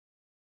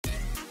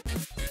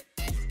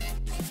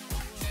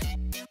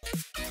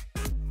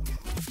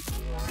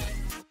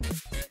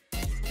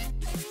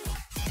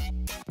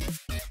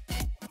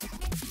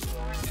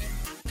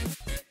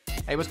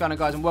Hey, what's going on,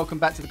 guys, and welcome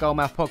back to the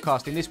Goalmouth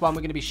Podcast. In this one,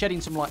 we're going to be shedding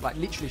some light, like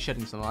literally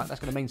shedding some light. That's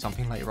going to mean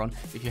something later on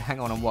if you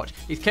hang on and watch.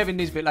 It's Kevin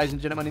Nisbet, ladies and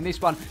gentlemen. In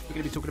this one, we're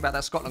going to be talking about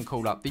that Scotland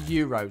call-up, the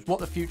Euros, what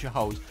the future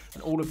holds,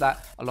 and all of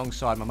that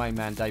alongside my main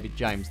man, David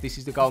James. This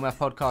is the Goalmouth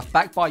Podcast,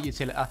 backed by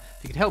Utilita.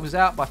 If you could help us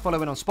out by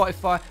following on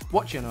Spotify,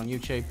 watching on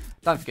YouTube,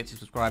 don't forget to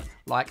subscribe,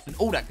 like, and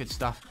all that good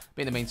stuff.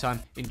 But in the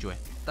meantime, enjoy.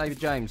 David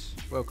James,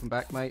 welcome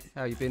back, mate.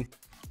 How you been?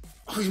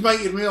 Oh, he's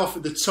making me off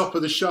at the top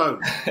of the show.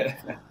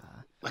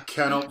 I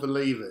cannot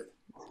believe it.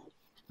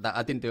 That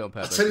I didn't do it on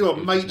purpose. I tell you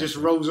what, mate just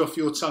rolls off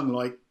your tongue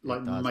like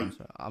mate.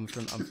 I'm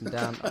from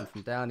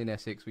down in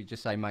Essex. We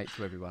just say mate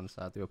to everyone,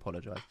 so I do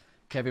apologise.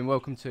 Kevin,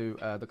 welcome to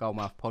the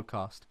Goalmouth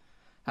Podcast.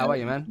 How are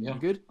you, man? Yeah. You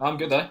good? I'm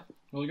good, eh?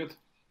 Really good.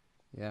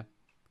 Yeah.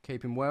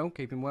 Keeping well?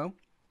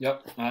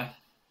 Yep, aye.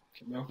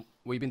 Keeping well.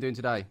 What have you been doing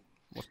today?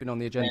 What's been on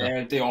the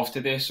agenda? Day off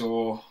today,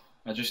 so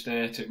I just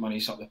took my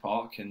niece up the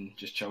park and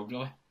just chilled,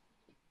 really.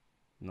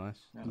 Nice.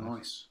 Yeah,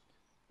 nice.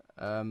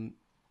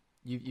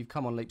 You've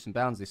come on leaps and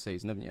bounds this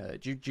season, haven't you?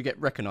 Do you get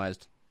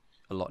recognised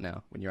a lot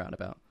now when you're out and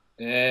about?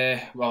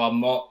 Well,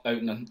 I'm not out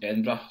in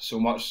Edinburgh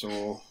so much,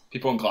 so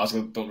people in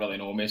Glasgow don't really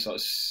know me, so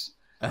it's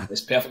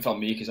perfect for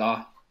me because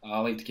I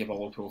like to keep a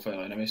low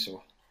profile anyway,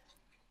 so...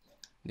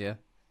 Yeah,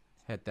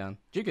 head down.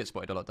 Do you get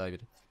spotted a lot,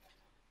 David?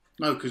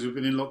 No, because we've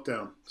been in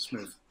lockdown,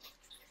 Smiv.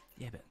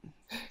 Yeah,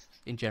 but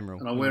in general.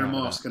 And I wear a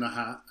mask and a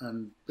hat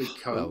and big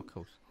coat. Well, of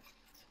course.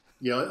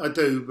 Yeah, I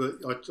do,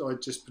 but I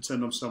just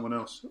pretend I'm someone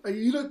else. Hey,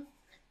 you look...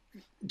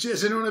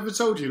 Has anyone ever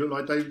told you look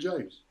like David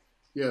James?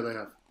 Yeah, they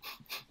have.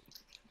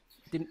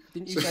 Didn't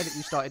you say that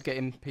you started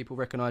getting people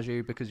recognise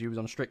you because you was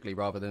on Strictly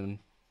rather than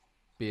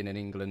being in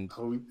England?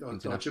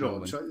 International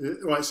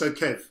Right, so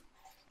Kev.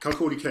 Can I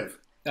call you Kev?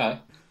 Yeah.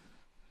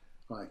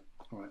 Right,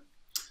 all right.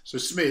 So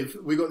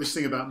Smiv, we got this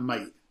thing about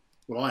mate.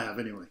 Well, I have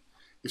anyway.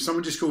 If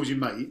someone just calls you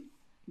mate,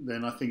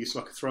 then I think it's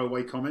like a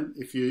throwaway comment.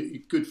 If you're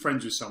good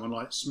friends with someone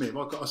like Smiv,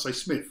 I say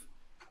Smiv.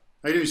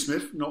 How you doing,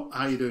 Smiv? Not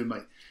how you doing,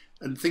 mate.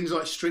 And things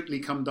like Strictly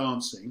Come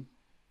Dancing,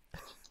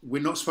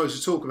 we're not supposed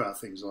to talk about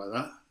things like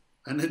that.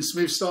 And then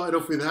Smiv started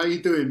off with, how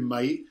you doing,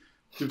 mate?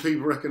 Do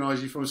people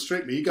recognise you from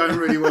Strictly? You're going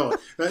really well.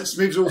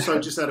 Smiv's also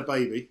just had a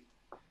baby.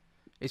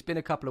 It's been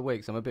a couple of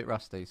weeks. I'm a bit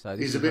rusty. So this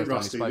He's is a bit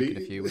rusty. We've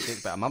spoken a few weeks.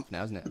 It's about a month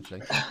now, isn't it,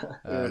 actually?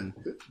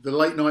 The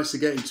late nights are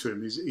getting to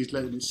him. He's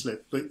letting it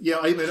slip. But yeah,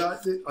 I mean,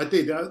 I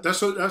did.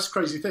 That's a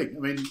crazy thing.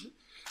 I mean...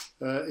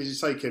 as you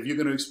say, Kev, you're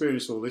going to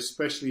experience all this,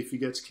 especially if you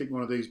get to kick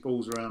one of these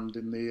balls around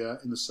in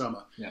the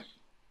summer. Yeah.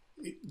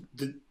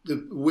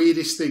 The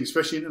weirdest thing,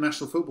 especially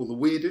international football,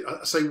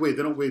 I say weird,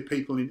 they're not weird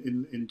people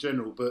in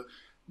general, but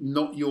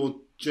not your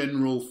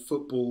general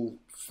football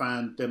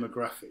fan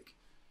demographic.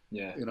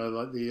 Yeah. You know,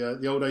 like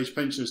the old age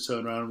pensioners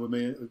turn around with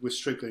me with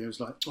Strictly and it was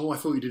like, oh, I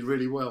thought you did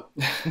really well.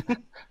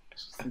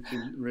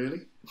 Thinking,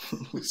 really?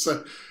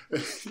 So,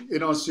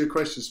 in answer to your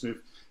question, Smith,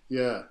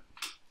 yeah.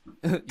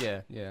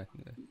 Yeah.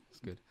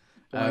 It's good.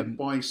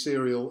 Buying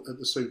cereal at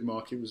the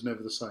supermarket was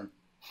never the same.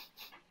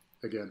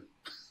 Again.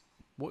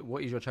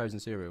 What is your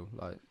chosen cereal?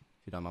 Like,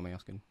 if you don't mind me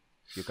asking,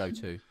 your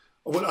go-to.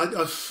 Well,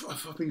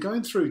 I've been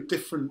going through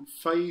different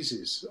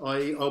phases.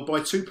 I'll buy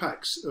 2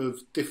 packs of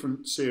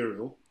different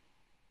cereal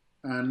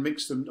and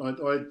mix them. I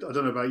don't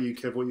know about you,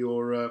 Kev, what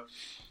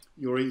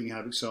your eating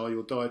habits are,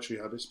 your dietary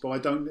habits, but I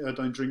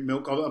don't drink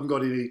milk. I haven't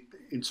got any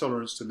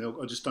intolerance to milk.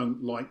 I just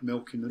don't like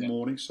milk in the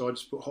morning, so I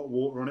just put hot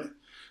water on it.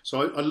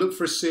 So I look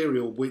for a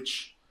cereal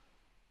which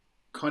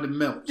kind of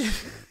melts.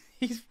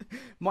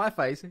 My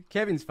face,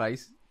 Kevin's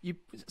face.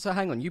 So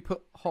hang on, you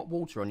put hot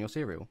water on your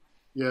cereal?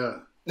 Yeah.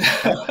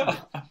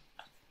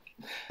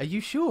 Are you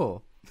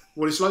sure?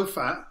 Well, it's low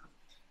fat.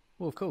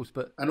 Well, of course,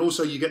 but... And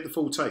also you get the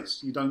full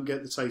taste. You don't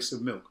get the taste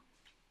of milk.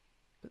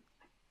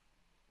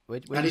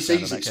 And it's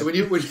easy. So when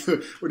you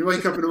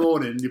wake up in the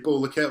morning and you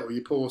boil the kettle,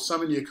 you pour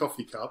some in your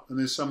coffee cup and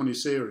there's some in your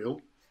cereal,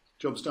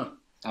 job's done.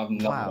 I've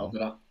never done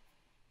that.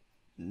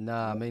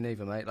 Nah, me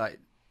neither, mate. Like,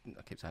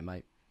 I keep saying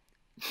mate.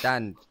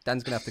 Dan's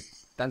gonna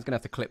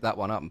have to clip that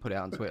one up and put it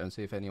out on Twitter and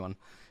see if anyone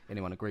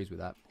agrees with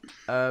that.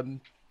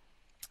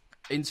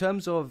 In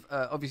terms of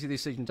obviously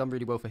this season done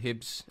really well for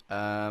Hibs.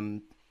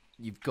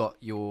 You've got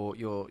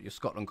your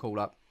Scotland call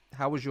up.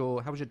 How was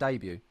your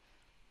debut?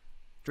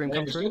 Dream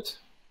come true?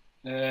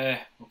 Good.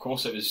 Of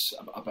course, it was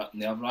a bit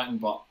nerve-wracking,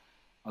 but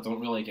I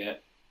don't really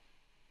get.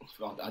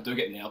 Well, I do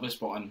get nervous,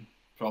 but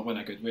probably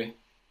in a good way.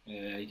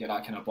 You get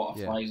that kind of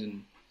butterflies,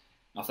 and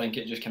I think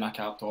it just kind of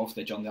capped off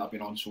the journey I've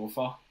been on so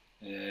far.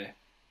 It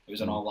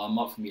was another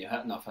landmark for me to hit,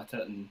 and I've hit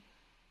it, and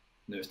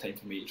now it's time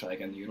for me to try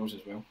again the Euros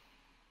as well.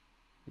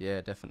 Yeah,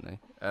 definitely.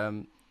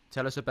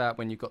 Tell us about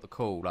when you got the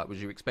call. Like,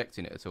 was you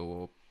expecting it at all,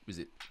 or was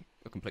it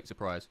a complete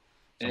surprise?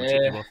 Someone took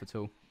you off at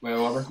all?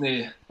 Well,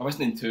 I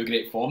wasn't in too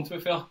great form, to be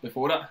fair,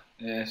 before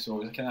it,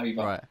 so it was kind of a wee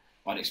bit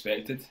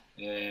unexpected.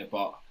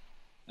 But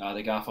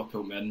the gaffer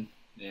pulled me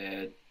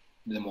in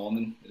the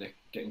morning,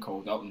 getting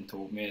called up and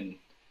told me, and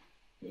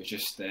it was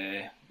just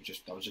I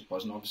was just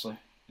buzzing, obviously.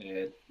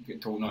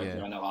 Getting told not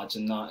to run the lads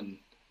and that, and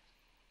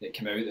it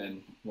came out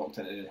and walked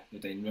into the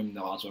dining room, and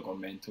the lads were going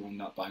mental and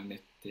that, banging the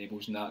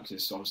tables and that,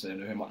 because obviously they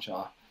knew how much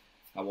I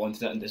I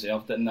wanted it and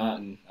deserved it and that,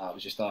 and it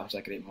was just it was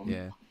a great moment.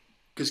 Yeah.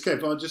 Because Kev,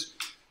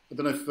 I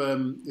don't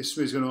know if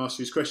Smith's going to ask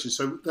you this question.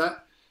 So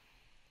that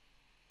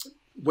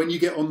when you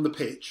get on the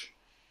pitch,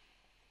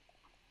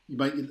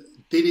 did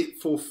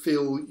it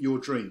fulfil your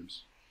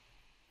dreams?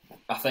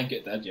 I think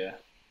it did, yeah.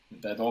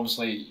 It did.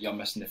 Obviously, you're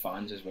missing the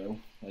fans as well.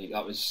 Like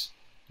that was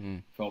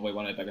probably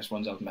one of the biggest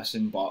ones I was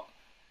missing, but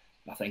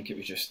I think it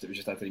was just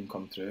a dream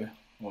come true.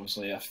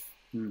 Obviously, if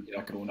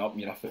you're growing up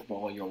and you're a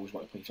footballer, you always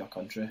want to play for your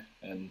country.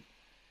 And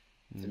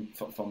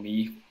for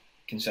me,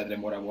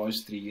 considering where I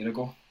was 3 years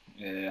ago,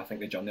 I think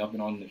the journey I've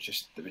been on, it was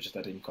just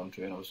a dream come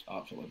true, and I was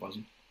absolutely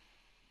buzzing.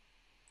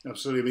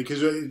 Absolutely,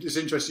 because it's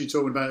interesting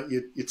talking about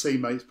your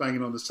teammates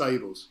banging on the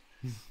tables.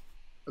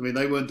 I mean,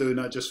 they weren't doing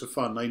that just for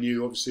fun. They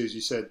knew, obviously, as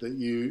you said, that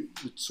you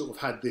sort of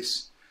had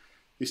this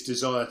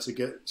desire to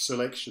get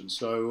selection.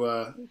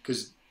 So,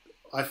 because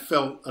I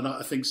felt, and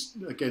I think,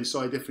 again,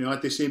 slightly differently, I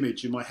had this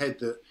image in my head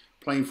that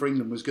playing for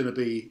England was going to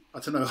be, I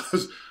don't know,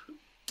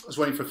 I was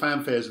waiting for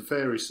fanfares and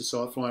fairies to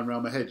start flying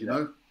around my head, you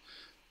know?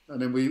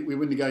 And then we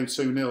win the game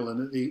 2-0,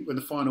 and when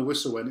the final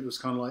whistle went, it was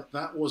kind of like,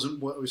 that wasn't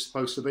what it was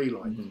supposed to be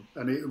like.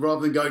 And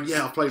rather than going,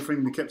 I played for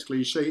England and kept a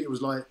clean sheet, it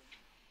was like,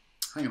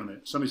 hang on a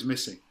minute, something's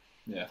missing.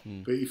 Yeah.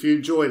 But if you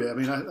enjoyed it, I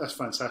mean, that's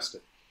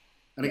fantastic.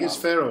 And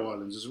against Faroe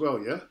Islands as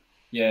well, yeah?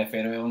 Yeah,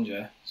 Faroe Islands,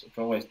 yeah. So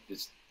probably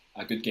it's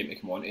a good game to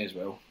come on to as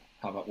well.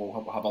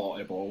 We'll have a lot of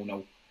the ball,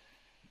 and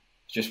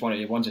it's just one of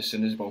the ones, as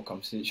soon as the ball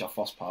comes to you, it's your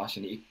first pass,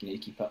 you need to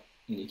keep it.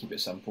 You need to keep it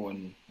simple,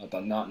 and I've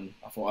done that, and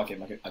I thought I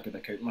gave a good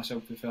account of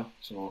myself, to be fair.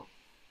 So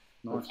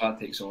if that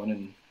takes on,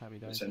 and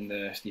it's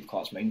in Steve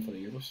Clark's mind for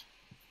the Euros.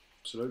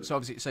 Absolutely. So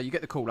obviously, you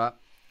get the call up,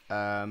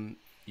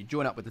 you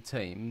join up with the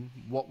team.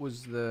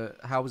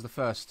 How was the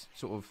first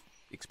sort of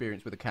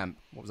experience with the camp?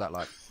 What was that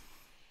like?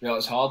 Well,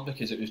 it's hard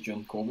because it was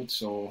during COVID,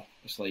 so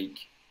it's like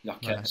your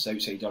kit's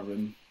outside your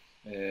room.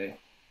 You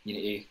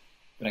need to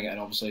bring it in,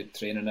 obviously,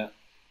 training it,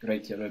 go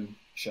right to your room,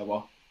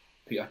 shower,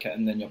 put your kit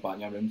in, then you're back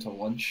in your room till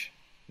lunch.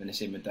 Then the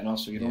same with dinner,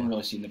 so you're not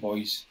really seeing the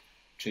boys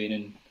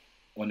training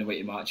on the way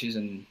to matches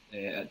and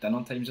at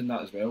dinner times and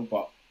that as well.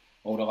 But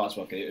all the lads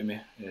were great with me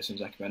as soon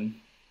as I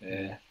came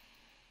in.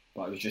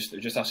 But it was just a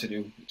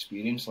surreal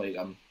experience. Like,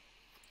 I'm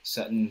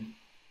sitting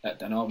at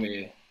dinner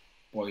with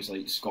boys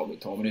like Scott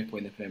McTominay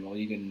playing the Premier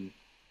League, and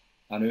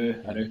I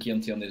knew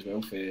Kieran Tierney as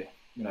well for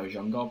when I was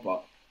younger.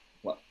 But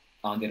like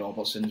Andy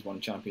Robertson's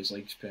won Champions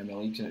Leagues, Premier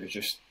Leagues, and it was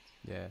just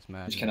it's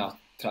mad. Just kind of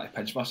try to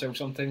pinch myself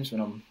sometimes when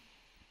I'm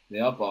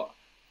there, but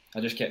I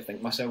just kept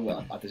thinking to myself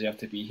that I deserve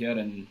to be here,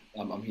 and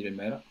I'm here in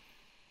merit.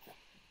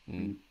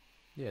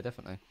 Yeah,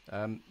 definitely.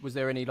 Was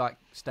there any like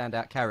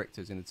standout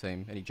characters in the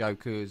team? Any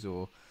jokers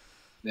or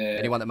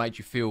anyone that made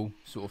you feel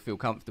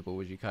comfortable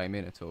as you came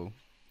in at all?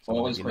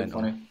 Ollie's quite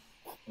funny.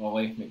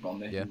 Ollie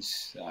McBurney.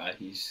 Yeah.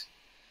 He's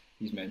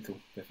mental.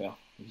 To be fair,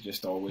 he's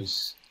just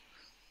always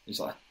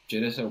he's like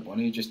Duracell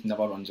bunny. He just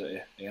never runs out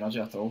of energy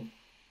at all.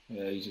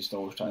 He's just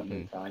always trying to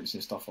play pranks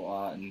and stuff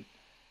like that, and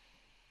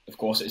of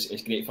course,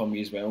 it's great for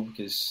me as well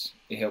because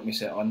he helped me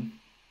set on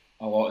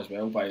a lot as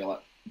well by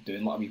like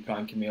doing like a wee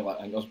prank in me. Like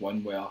I think there's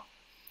one where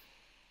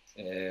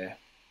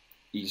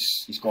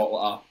he's got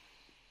like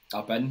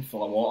a bin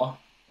full of water,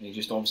 and he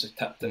just obviously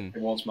tipped it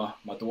towards my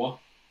door,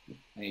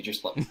 and he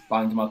just like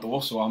banged my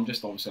door. So I'm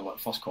just obviously like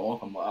first call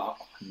up. I'm like, oh,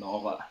 no,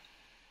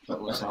 like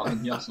what's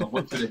happening here? So I've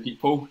looked for the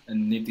people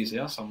and nobody's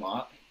there. So I'm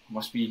like,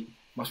 must be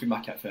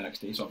my kit for the next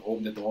day. So I've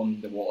opened the door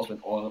and the water's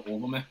been all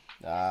over me.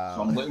 So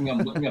I'm looking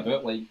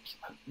about like,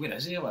 where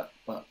is he? Like,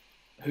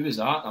 who is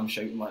that? I'm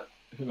shouting like,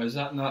 who is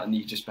that? And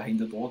he's just behind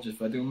the door, just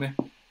videoing me,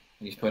 and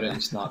he's put it in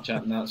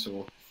Snapchat and that.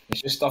 So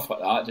it's just stuff like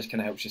that. Just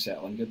kind of helps you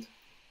settle in good.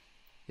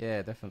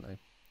 Yeah, definitely.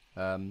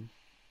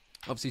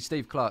 Obviously,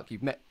 Steve Clark.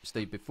 You've met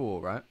Steve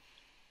before, right?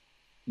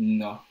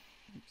 No,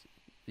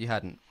 you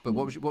hadn't. But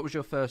what was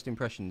your first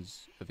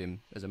impressions of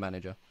him as a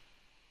manager?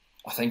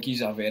 I think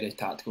he's a very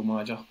tactical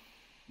manager.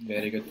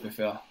 Very good, to be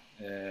fair.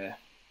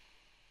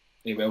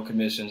 He welcomed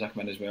me as soon as I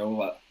came in as well.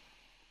 Like,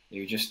 he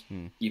was just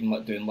even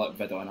like doing like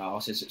video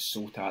analysis. It's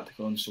so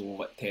tactical and so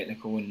like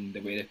technical, and the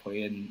way they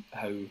play and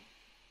how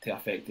to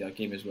affect their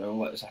game as well.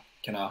 Like, it's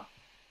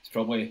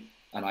probably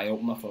an eye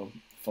opener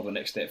for the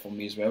next step for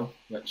me as well,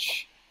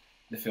 which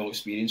the full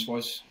experience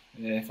was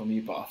for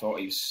me. But I thought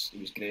he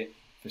was great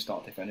from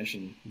start to finish,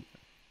 and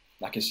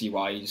I can see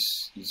why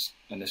he's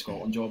in the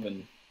Scotland job,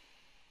 and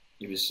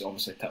he was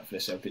obviously tipped for the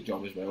Celtic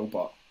job as well.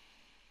 But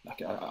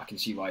I can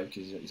see why,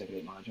 because he's a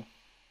great manager.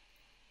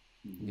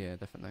 Yeah,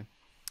 definitely.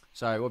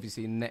 So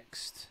obviously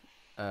next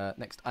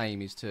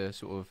aim is to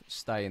sort of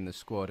stay in the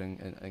squad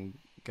and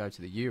go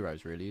to the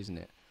Euros, really, isn't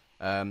it?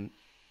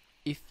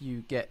 If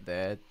you get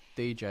there,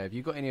 DJ, have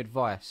you got any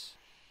advice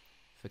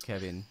for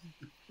Kevin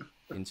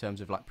in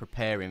terms of like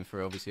preparing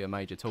for obviously a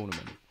major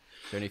tournament?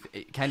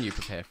 Can you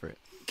prepare for it?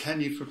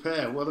 Can you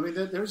prepare? Well, I mean,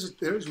 there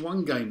is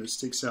one game that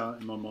sticks out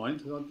in my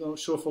mind. I'm not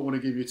sure if I want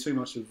to give you too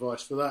much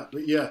advice for that,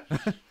 but yeah.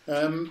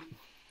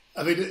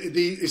 I mean,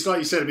 it's like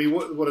you said. I mean,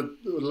 what I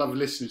loved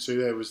listening to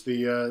there was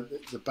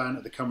the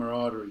banter, the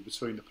camaraderie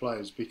between the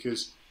players,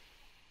 because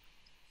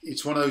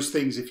it's one of those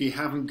things. If you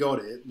haven't got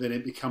it, then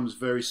it becomes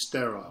very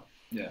sterile.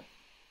 Yeah.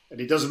 And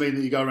it doesn't mean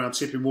that you go around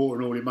tipping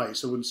water on all your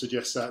mates. I wouldn't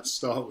suggest that to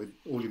start with.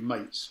 All your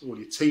mates, all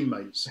your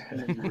teammates,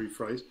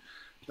 rephrase.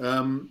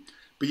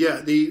 But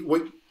yeah,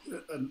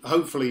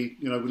 hopefully,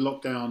 with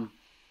lockdown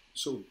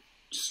sort of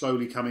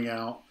slowly coming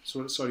out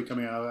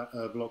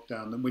of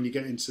lockdown, and when you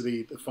get into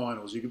the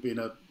finals, you could be in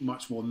a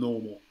much more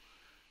normal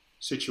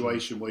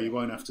situation where you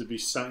won't have to be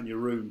sat in your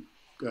room,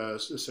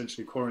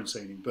 essentially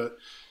quarantining. But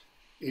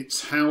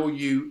it's how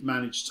you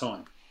manage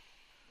time.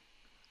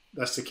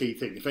 That's the key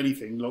thing. If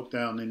anything,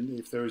 lockdown, and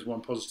if there is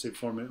one positive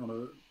from it on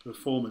a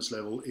performance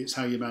level, it's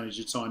how you manage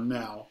your time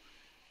now,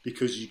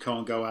 because you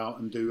can't go out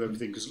and do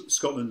everything. Because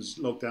Scotland's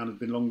lockdown has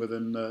been longer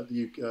than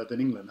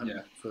England, hasn't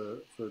it,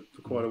 for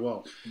quite a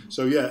while.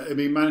 So yeah, I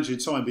mean, managing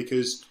time,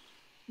 because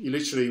you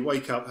literally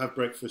wake up, have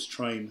breakfast,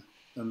 train,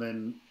 and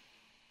then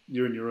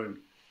you're in your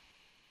room.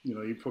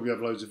 You probably have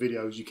loads of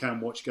videos. You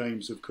can watch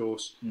games, of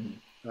course.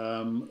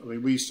 I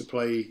mean, we used to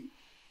play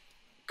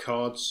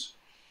cards.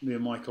 Me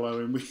and Michael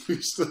Owen, we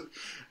used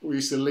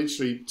to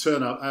literally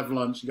turn up, have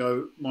lunch,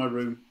 go my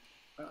room,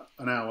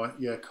 an hour.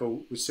 Yeah,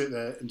 cool. We sit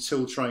there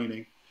until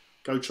training,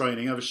 go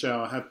training, have a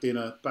shower, have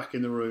dinner, back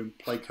in the room,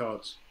 play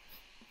cards,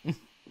 and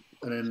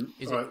then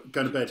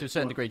go to bed. To a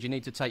certain degree, do you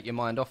need to take your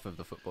mind off of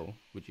the football?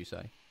 Would you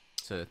say?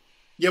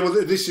 Yeah, well,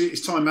 this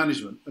is time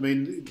management. I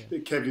mean,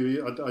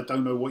 Kev, I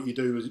don't know what you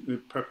do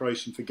with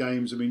preparation for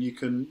games. I mean, you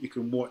can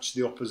watch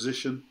the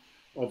opposition.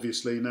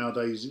 Obviously,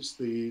 nowadays it's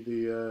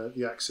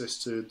the access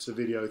to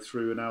video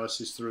through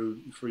analysis through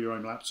your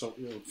own laptop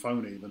or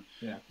phone even.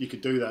 Yeah. You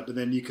could do that, but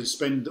then you can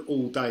spend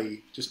all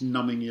day just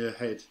numbing your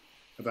head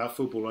about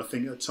football. I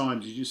think at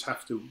times you just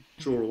have to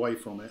draw away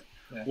from it.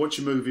 Yeah. Watch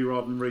a movie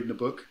rather than reading a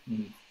book.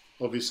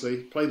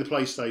 Obviously, play the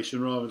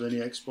PlayStation rather than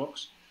the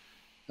Xbox.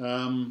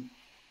 And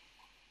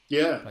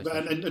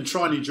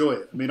try and enjoy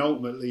it. I mean,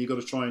 ultimately you've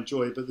got to try and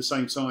enjoy it, but at the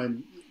same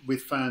time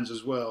with fans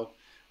as well,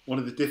 one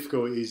of the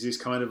difficulties is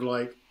kind of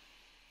like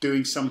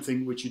doing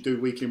something which you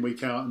do week in,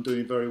 week out and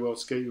doing very well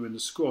to get you in the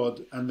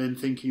squad, and then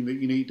thinking that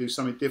you need to do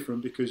something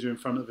different because you're in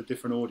front of a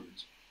different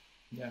audience.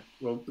 Yeah.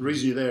 Well, the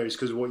reason you're there is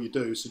because of what you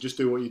do, so just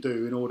do what you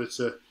do in order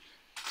to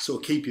sort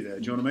of keep you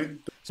there. Do you know what I mean?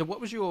 So what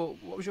was your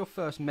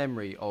first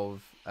memory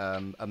of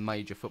a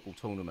major football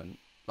tournament,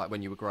 like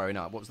when you were growing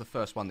up? What was the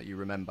first one that you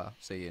remember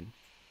seeing?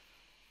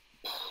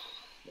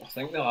 I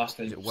think the last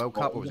time was it a World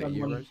Cup or was it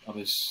Euros? I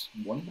was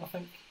one, I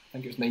think. I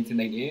think it was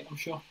 1998, I'm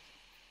sure.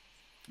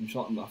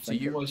 So do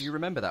you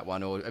remember that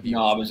one, or have you?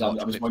 No, I was 1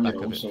 year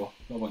old, so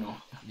probably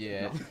not.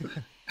 Yeah.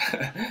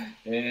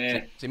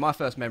 See, my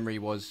first memory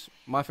was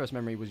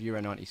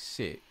Euro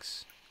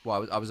 '96.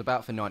 Well, I was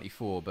about for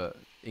 '94, but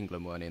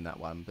England weren't in that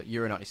one. But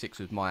Euro '96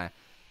 was my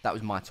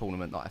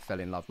tournament that I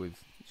fell in love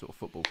with, sort of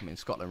football. I mean,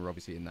 Scotland were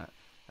obviously in that.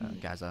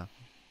 Gaza,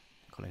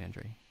 Colin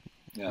Hendry.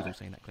 Yeah. We've all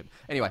seen that clip.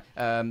 Anyway,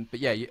 but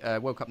yeah,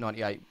 World Cup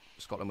 '98,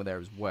 Scotland were there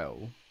as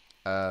well.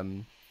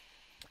 And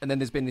then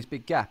there's been this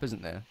big gap,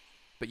 isn't there?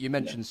 But you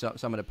mentioned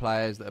some of the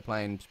players that are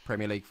playing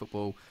Premier League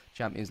football,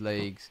 Champions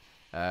Leagues.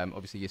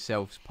 Obviously,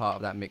 yourself's part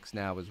of that mix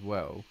now as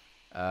well.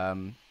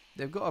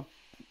 They've got a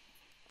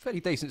fairly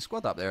decent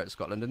squad up there at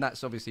Scotland, and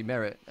that's obviously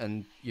merit.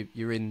 And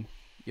you're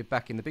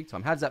back in the big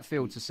time. How does that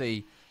feel to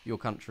see your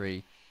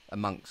country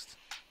amongst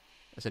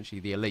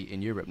essentially the elite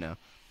in Europe now?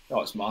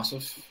 Oh, it's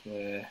massive.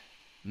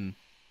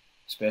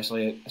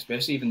 Especially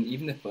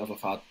even the players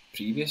I've had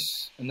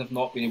previous, and they've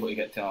not been able to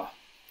get to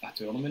a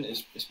tournament.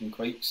 It's been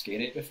quite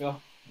scary, to be fair.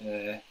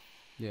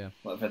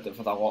 Like they've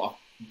had a lot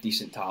of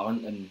decent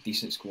talent and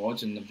decent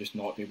squads, and they've just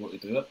not been able to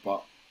do it.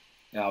 But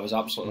yeah, I was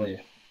absolutely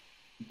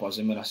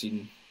buzzing when I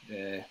seen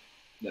that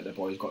the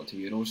boys got to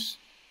Euros,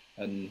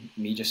 and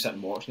me just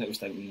sitting watching it was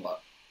thinking, like,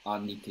 I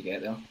need to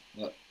get there.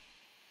 Like,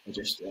 it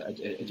just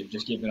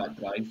gave me that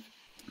drive.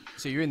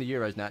 So you're in the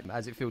Euros now. How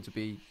does it feel to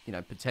be,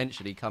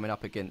 potentially coming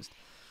up against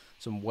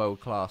some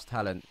world-class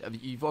talent?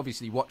 You've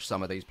obviously watched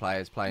some of these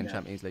players playing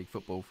Champions League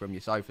football from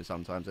your sofa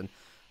sometimes, and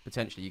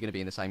potentially you're going to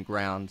be in the same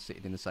ground,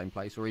 sitting in the same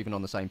place, or even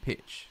on the same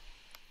pitch.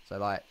 So,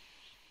 like,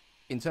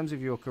 in terms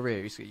of your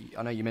career,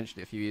 I know you mentioned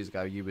it a few years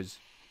ago, you was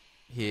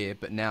here,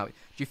 but now, do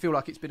you feel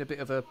like it's been a bit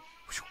of a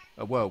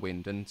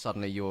whirlwind, and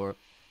suddenly you're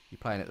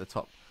playing at the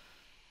top?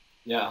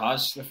 Yeah, it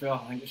has, to be fair.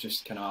 I think it's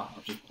just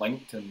I've just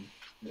blinked, and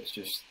it's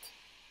just,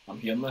 I'm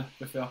here now, to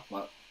be fair.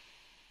 Like,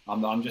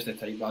 I'm just the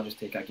type that I just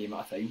take a game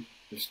at a time,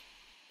 just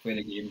play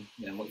the game,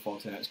 then look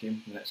forward to the next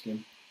game, and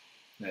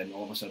then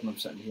all of a sudden I'm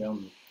sitting here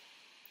and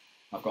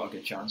I've got a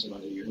good chance of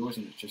going to the Euros,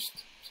 and it's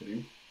just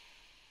surreal.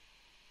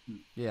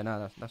 Yeah,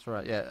 no, that's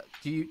right. Yeah,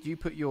 do you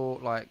put your,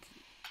 like,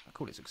 I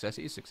call it success?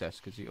 It is success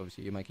because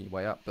obviously you're making your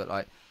way up. But,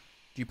 like,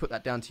 do you put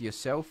that down to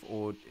yourself,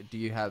 or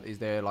is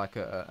there like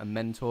a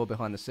mentor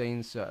behind the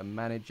scenes, a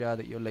manager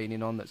that you're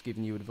leaning on that's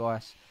giving you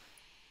advice?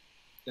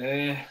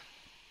 I'd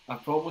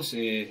probably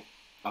say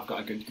I've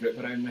got a good group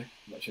around me,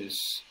 which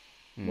is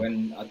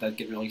when I did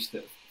get released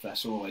at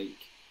Thistle, like,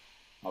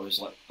 I was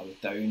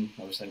down.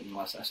 I was thinking,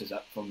 this is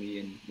it for me,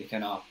 and they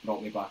kind of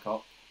brought me back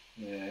up.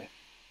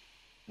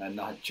 And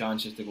I had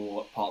chances to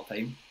go part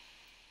time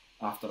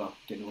after I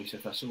get released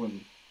at Thistle,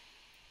 and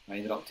I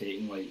ended up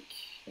taking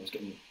I was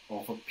getting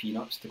offered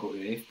peanuts to go to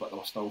Rafe, but they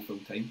were still full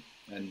time,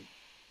 and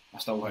I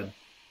still had.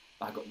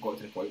 I got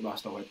to the point where I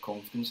still had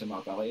confidence in my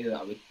ability that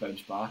I would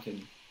bounce back,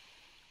 and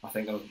I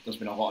think there's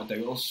been a lot of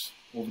doubters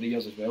over the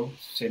years as well,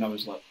 saying I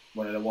was like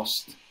one of the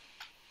worst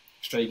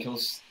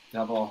strikers to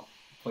ever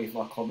play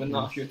for a club in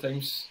that a few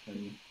times,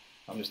 and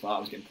I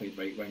was getting played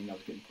right wing, I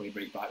was getting played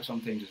right back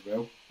sometimes as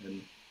well,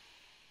 and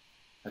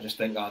I just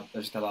think I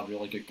just had a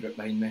really good group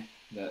behind me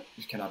that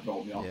just kind of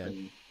brought me up,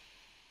 and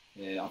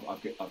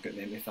I've got them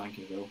to thank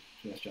as well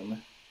for this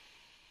journey.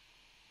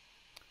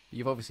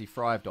 You've obviously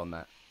thrived on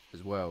that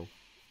as well.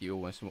 You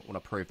always want to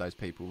prove those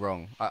people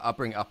wrong. I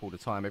bring it up all the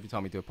time. Every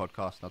time we do a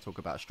podcast and I talk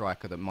about a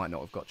striker that might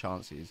not have got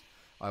chances,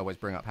 I always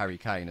bring up Harry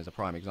Kane as a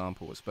prime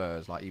example at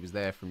Spurs. Like, he was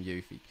there from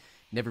youth. He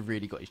never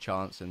really got his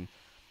chance and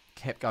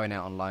kept going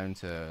out on loan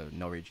to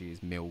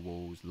Norwich's,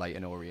 Millwall's,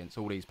 Leyton Orient's,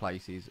 all these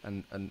places.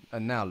 And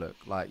now look,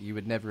 like, you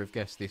would never have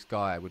guessed this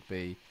guy would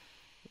be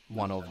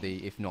one of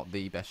the, if not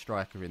the best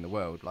striker in the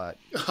world. Like,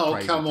 oh,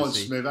 come on,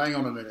 Smiv, hang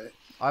on a minute.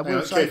 I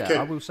will say that.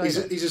 I will say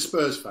that. He's a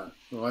Spurs fan,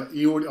 right?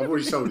 I've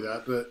already told you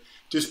that, but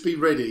just be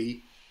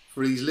ready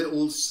for these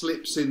little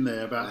slips in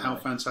there about how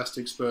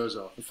fantastic Spurs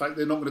are. The fact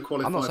they're not going to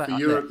qualify for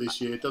Europe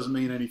this year doesn't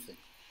mean anything.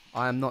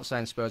 I am not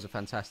saying Spurs are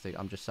fantastic.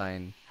 I'm just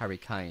saying Harry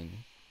Kane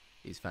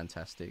is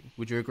fantastic.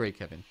 Would you agree,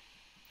 Kevin?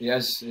 He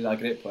is. He's a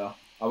great player.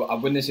 I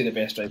wouldn't say the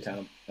best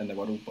striker in the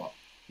world, but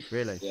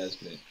really, yeah, he's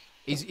great.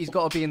 He's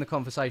got to be in the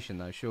conversation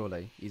though.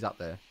 Surely he's up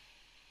there.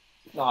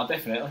 No,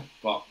 definitely,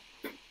 but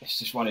it's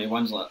just one of the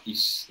ones like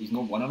he's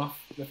not won enough.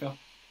 To be fair.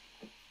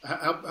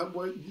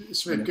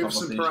 Smith, give us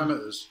some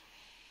parameters.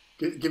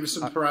 Give us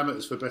some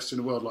parameters for best in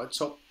the world, like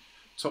top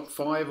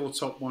 5 or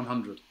top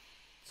 100.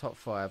 Top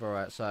 5. All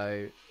right.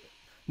 So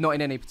not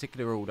in any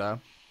particular order.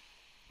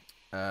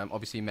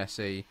 Obviously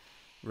Messi,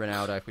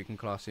 Ronaldo, if we can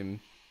class him,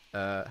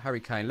 Harry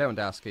Kane,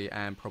 Lewandowski,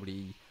 and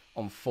probably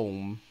on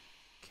form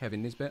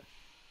Kevin Nisbet.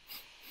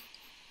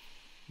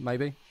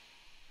 Maybe.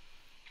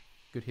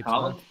 Good Hibs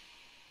player.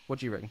 What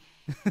do you reckon?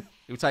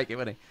 He'll take it,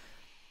 won't he?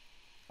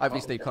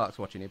 Hopefully Steve Clark's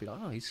watching. He'll be like,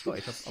 oh, he's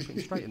Scottish. I'll put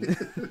him straight in there.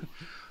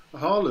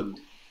 Haaland.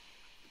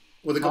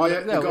 Well,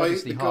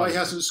 the guy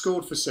hasn't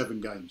scored for 7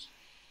 games.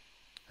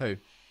 Who?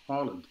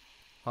 Haaland.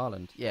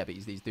 Yeah, but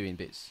he's doing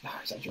bits. No,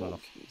 he's a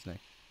joke, isn't he?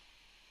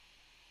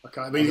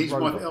 Okay, I mean,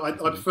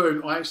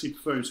 I actually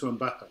prefer him to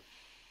Mbappe.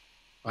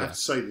 I have to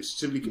say this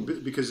simply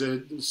because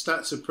the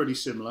stats are pretty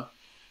similar,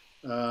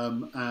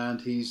 and I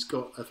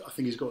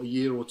think he's got a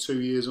year or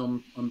 2 years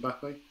on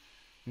Mbappe,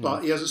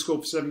 but he hasn't scored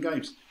for 7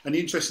 games. And the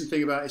interesting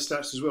thing about his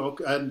stats as well,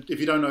 and if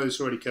you don't know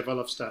this already, Kev, I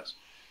love stats.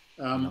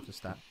 I love the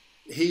stat.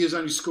 He has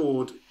only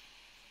scored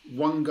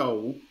 1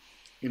 goal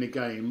in a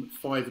game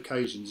 5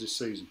 occasions this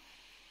season.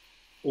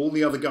 All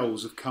the other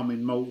goals have come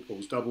in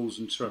multiples, doubles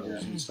and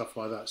trebles and stuff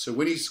like that. So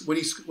when he's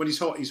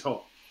hot, he's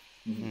hot.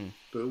 Mm-hmm.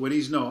 But when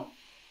he's not,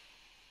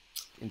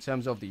 in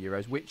terms of the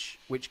Euros, which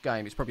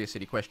game? It's probably a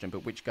silly question,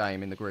 but which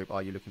game in the group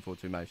are you looking forward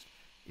to most?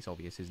 It's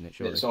obvious, isn't it?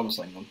 Surely. It's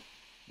obviously England.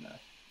 No,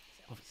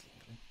 it's obviously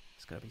England.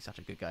 It's going to be such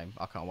a good game.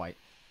 I can't wait.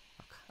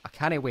 I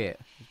can't wait.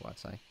 Is what I'd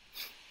say.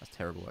 That's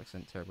terrible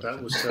accent.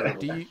 That was terrible.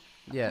 Do you?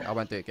 Yeah, I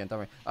won't do it again. Don't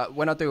worry.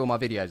 When I do all my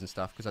videos and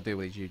stuff, because I do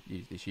all this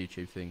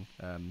YouTube thing,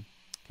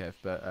 Kev.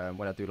 But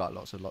when I do like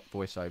lots of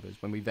voiceovers,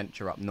 when we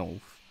venture up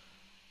north,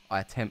 I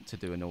attempt to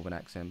do a northern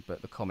accent,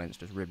 but the comments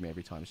just rib me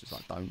every time. It's just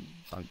like,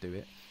 don't do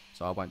it.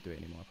 So I won't do it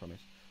anymore. I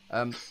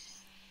promise.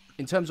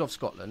 In terms of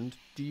Scotland,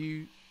 do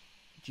you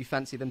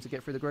fancy them to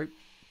get through the group?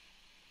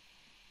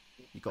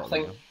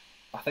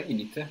 I think you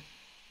need to.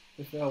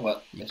 You've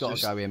got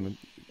to go in. With...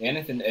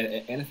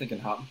 Anything can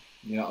happen.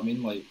 You know what I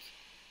mean? Like,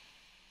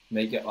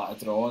 might get like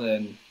a draw,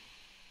 then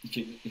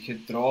you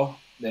could draw,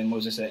 then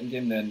lose the second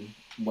game, then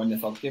win the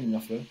third game and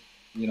you're through.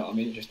 You know what I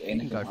mean? Just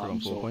anything can happen. Go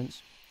through on 4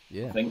 points.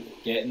 Yeah. I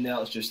think getting there,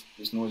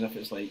 it's not as if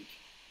it's like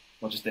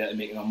we're just there to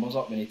make numbers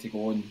up. We need to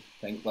go and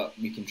think that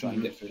we can try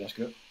and get through this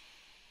group.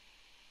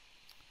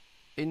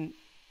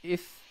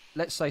 If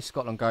let's say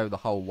Scotland go the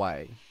whole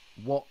way,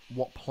 what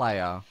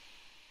player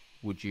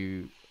would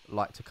you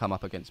like to come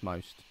up against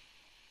most?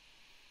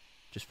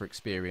 Just for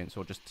experience,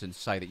 or just to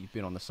say that you've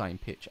been on the same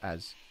pitch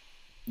as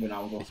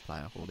Ronaldo. This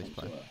player or this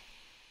player.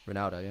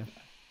 Ronaldo, yeah.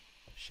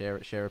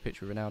 Share a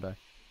pitch with Ronaldo.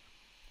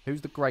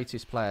 Who's the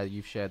greatest player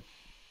you've shared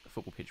a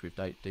football pitch with,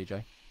 DJ?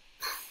 There's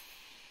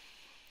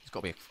got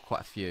to be quite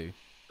a few.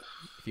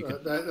 If you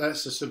could...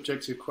 That's a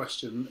subjective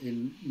question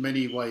in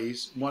many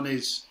ways. One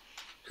is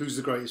who's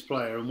the greatest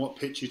player and what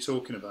pitch you're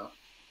talking about.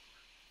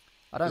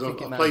 I don't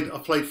think I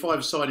played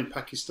 5-a-side in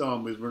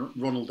Pakistan with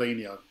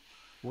Ronaldinho.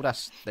 Well,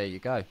 there you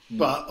go.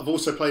 But I've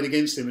also played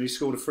against him, and he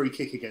scored a free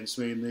kick against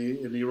me in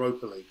the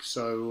Europa League.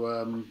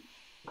 So,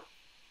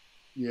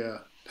 yeah,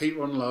 Pete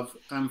Ronlove,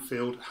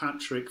 Anfield,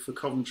 hat-trick for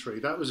Coventry.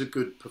 That was a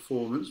good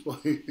performance by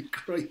a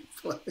great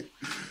player.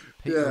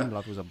 Pete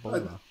Ronlove was a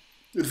baller.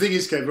 The thing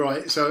is, Kev,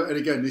 right? So, and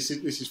again, this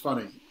is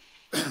funny.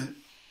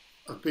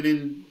 I've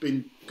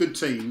been good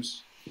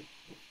teams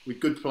with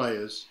good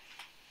players,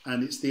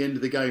 and it's the end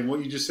of the game. What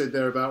you just said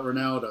there about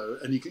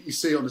Ronaldo, and you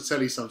see it on the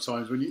telly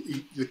sometimes when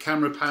the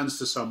camera pans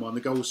to someone,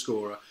 the goal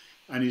scorer,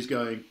 and he's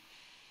going,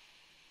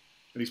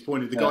 and he's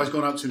pointing. The guy's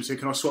gone up to him and said,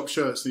 "Can I swap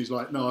shirts?" And he's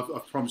like, "No,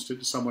 I've promised it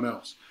to someone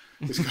else."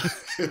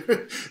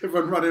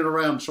 Everyone running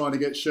around trying to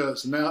get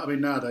shirts, and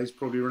nowadays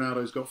probably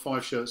Ronaldo's got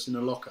 5 shirts in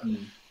the locker.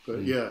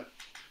 But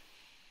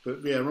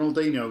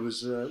Ronaldinho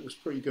was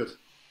pretty good.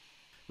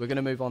 We're going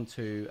to move on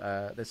to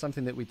there's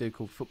something that we do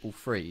called football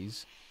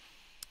freeze.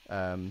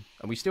 And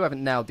we still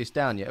haven't nailed this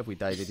down yet, have we,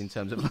 David? In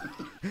terms of,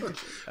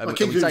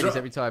 we say this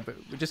every time, but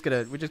we're just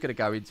gonna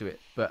go into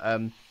it. But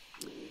we're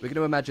going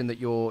to imagine that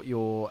your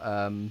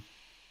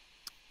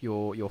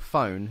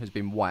phone has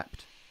been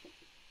wiped,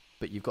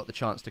 but you've got the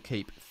chance to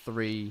keep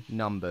 3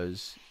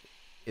 numbers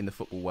in the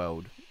football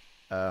world.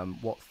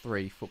 What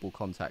 3 football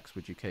contacts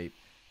would you keep?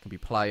 Can be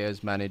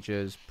players,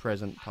 managers,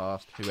 present,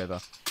 past, whoever.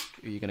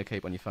 Who are you going to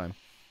keep on your phone?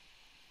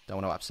 Don't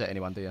want to upset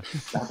anyone, do you?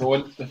 I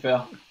don't, to be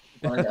fair.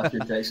 I get a few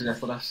texts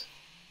after this.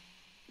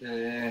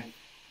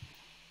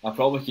 I'll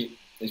probably keep.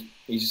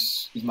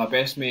 He's my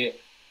best mate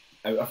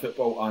out of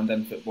football and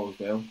in football as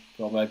well.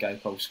 Probably a guy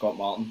called Scott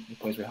Martin who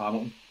plays with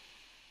Hamilton.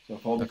 So I'll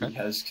probably keep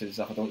his, because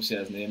if I don't say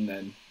his name,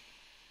 then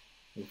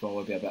he'll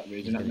probably be a bit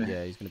raging at me.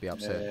 Yeah, he's going to be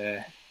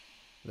upset.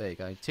 There you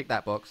go. Tick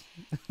that box.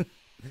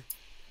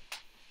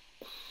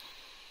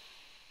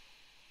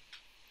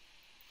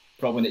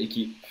 Probably need to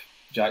keep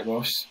Jack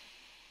Ross.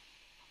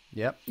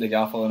 Yep. The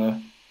gaffer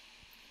now.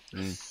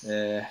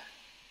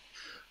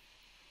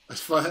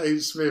 That's funny,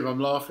 Smiv. I'm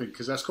laughing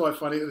because that's quite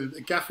funny.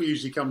 The gaffer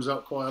usually comes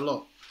up quite a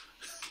lot.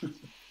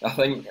 I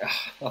think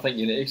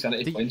you need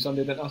to find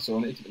somebody, didn't I? So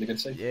I need to keep the good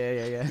side.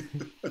 Yeah.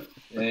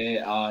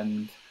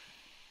 And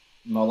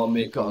my other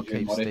mate got to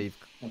keep Murray. Steve.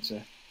 That's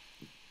it.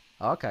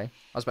 Oh, okay. I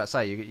was about to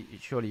say,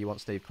 surely you want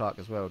Steve Clark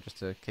as well, just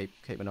to keep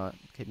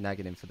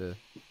nagging him for the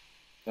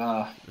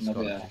maybe,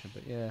 position.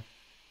 But yeah.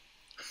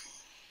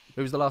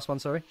 Who was the last one?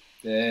 Sorry.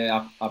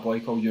 A boy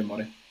called Ewan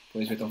Murray.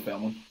 Plays with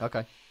Dunfermline.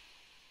 Okay.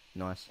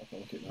 Nice.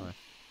 Nice.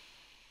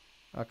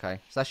 Okay,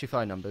 so that's your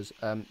phone numbers.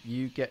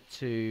 You get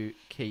to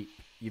keep.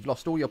 You've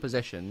lost all your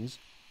possessions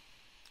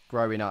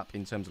growing up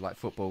in terms of like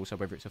football, so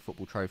whether it's a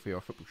football trophy or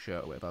a football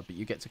shirt or whatever. But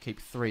you get to keep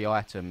 3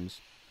 items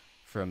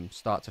from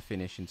start to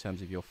finish in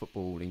terms of your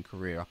footballing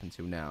career up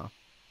until now.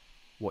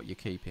 What you're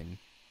keeping?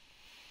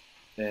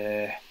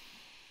 My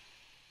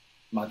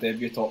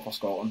debut top for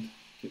Scotland.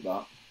 Keep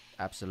that.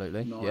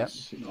 Absolutely.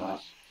 Nice. Keep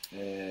Nice.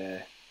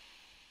 that.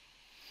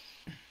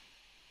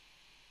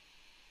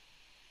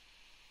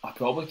 I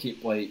probably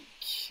keep like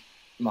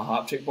my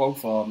hat-trick ball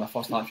for my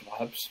first hat-trick for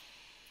Hibs.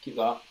 Keep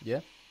that. Yeah.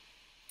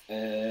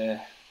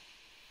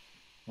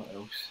 What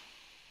else?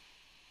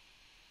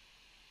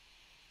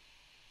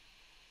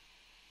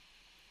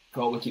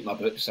 Probably keep my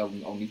boots. I'll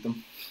need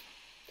them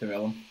to wear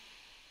them.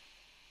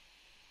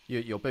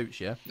 Your boots,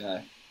 yeah.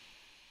 Yeah.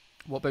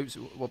 What boots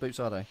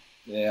are they?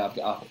 Yeah, I've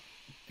got a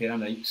pair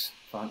of Nikes,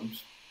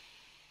 Phantoms.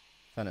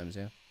 Phantoms,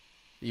 yeah.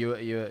 You're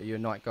a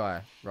Nike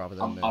guy rather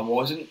than. I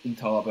wasn't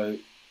until about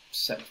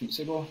 6 weeks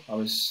ago. I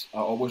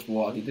always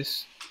wore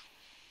Adidas.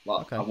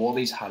 Like, I wore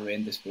these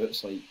horrendous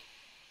boots, like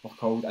they're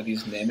called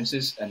Adidas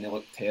Nemesis, and they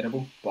look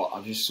terrible. But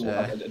I just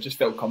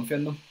felt comfy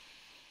in them.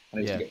 And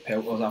I used to get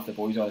pelters after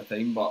boys all the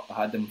time, but I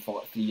had them for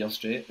like 3 years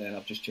straight. Then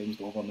I've just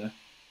changed over now.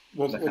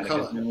 What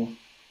colour?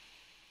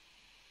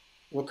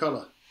 What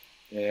colour?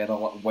 Yeah, they're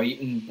like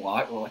white and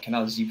black, or like kind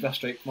of zebra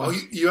stripe ones.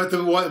 Oh, you had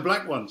the white and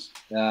black ones?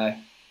 Yeah.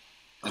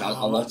 And I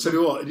love them.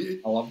 Tell you what,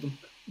 I love them.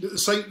 The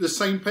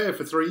same pair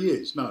for 3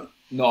 years? No,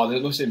 they're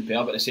not the same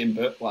pair, but the same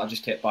boot. Like, I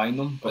just kept buying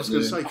them. I was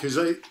going to say, because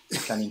I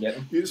can't even get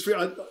them.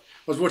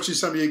 I was watching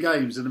some of your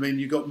games, and I mean,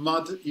 you got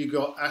mud, you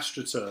got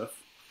AstroTurf,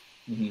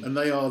 and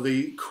they are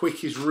the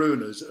quickest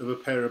ruiners of a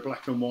pair of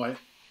black and white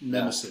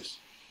Nemesis.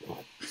 Yeah.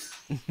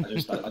 I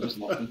just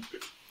love them.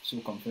 So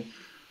comfy.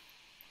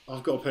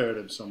 I've got a pair of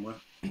them somewhere.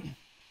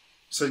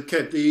 So,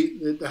 Kev,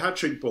 the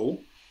hat-trick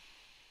ball,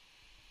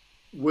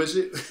 was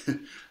it...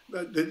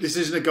 This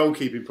isn't a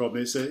goalkeeping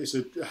problem, it's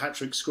a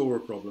hat-trick scorer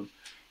problem.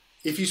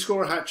 If you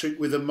score a hat-trick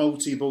with a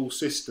multi-ball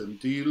system,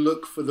 do you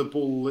look for the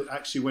ball that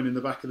actually went in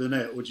the back of the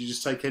net, or do you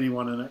just take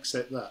anyone and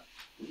accept that?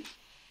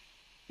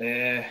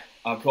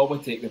 I'd probably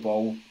take the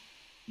ball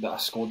that I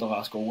scored the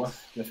last goal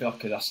with, to be fair,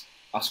 because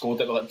I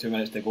scored it with like 2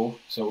 minutes to go,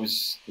 so it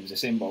was the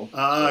same ball.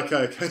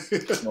 Okay.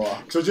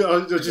 So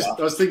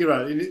I was thinking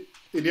about it.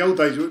 In the old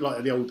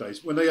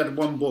days, when they had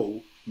one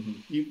ball,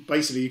 you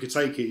could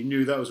take it. You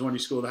knew that was the one you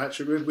scored the hat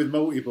trick with. With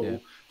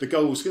multi-ball, the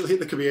goals they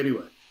could be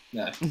anywhere.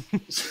 Yeah.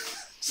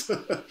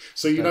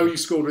 so you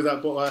scored with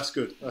that ball. That's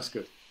good. I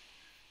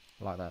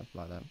like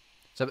that.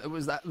 So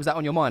was that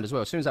on your mind as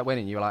well? As soon as that went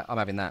in, you were like, "I'm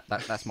having that.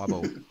 That's my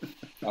ball."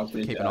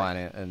 Keep an eye on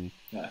it, and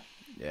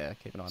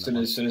keep an eye on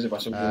it. As soon as the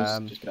whistle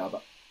goes, just grab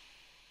it.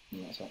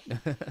 And that's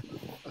it.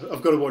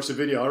 I've got to watch the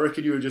video. I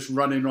reckon you were just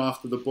running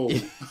after the ball.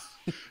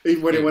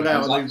 Even when it went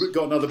out and they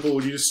got another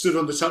ball, you just stood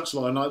on the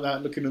touchline like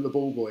that, looking at the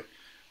ball boy,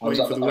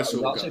 waiting for the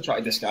whistle. I was actually trying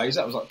to disguise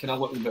it. I was like, can I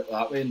look a bit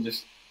that way and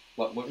just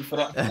looking for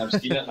it? And I've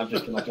seen it and I've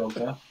just kind of jogged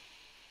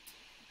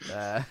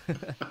there.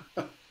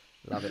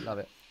 Love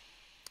it.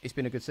 it's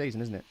been a good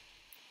season, isn't it?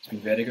 It's been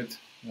very good.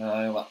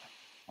 I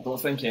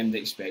don't think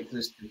anybody expected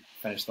us to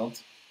finish third.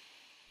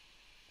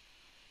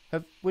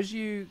 Have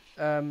you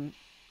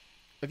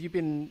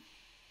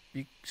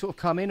sort of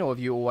come in, or have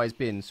you always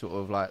been sort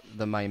of like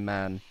the main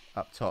man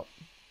up top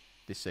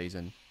this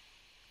season?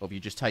 Or have you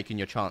just taken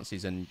your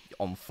chances and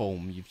on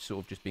form you've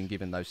sort of just been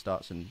given those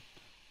starts and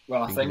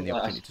I been think given the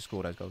opportunity to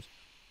score those goals?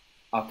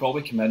 I've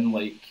probably come in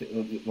they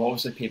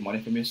obviously paid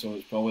money for me, so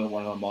it's probably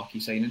one of the marquee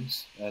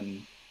signings.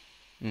 And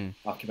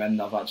I've come in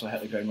and I've actually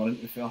hit the ground running,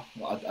 to be fair.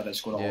 I did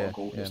score a lot of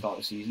goals at the start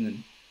of the season,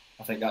 and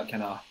I think that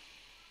kind of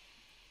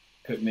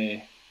put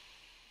me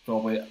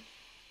probably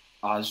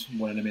as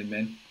one of the main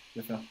men,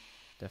 to be fair.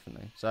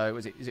 Definitely. So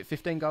is it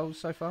 15 goals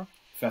so far?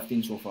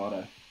 15 so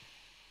far,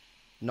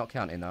 Not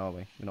counting though, are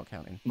we? We're not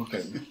counting. Not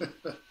counting.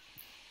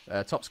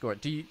 Top scorer.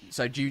 Do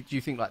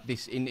you think like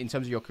this in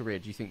terms of your career?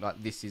 Do you think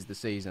like this is the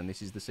season?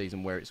 This is the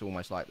season where it's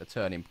almost like the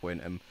turning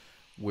point, and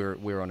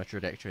we're on a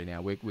trajectory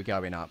now. We're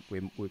going up.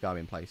 We're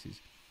going places.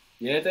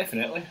 Yeah,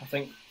 definitely. I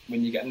think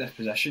when you get in this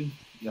position,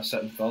 you're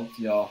sitting third.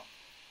 You're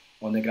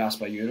on the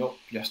grasp of Europe.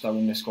 You're still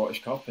in the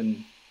Scottish Cup,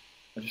 and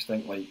I just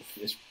think like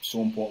it's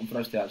so important for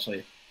us to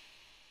actually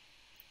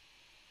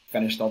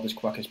finish third as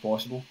quick as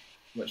possible,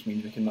 which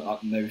means we can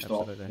now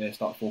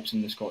start focusing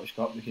on the Scottish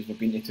Cup, because we've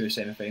been to 2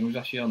 semi-finals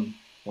this year and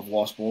we've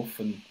lost both,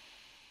 and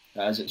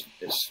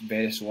it's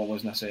very sore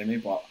losing a semi,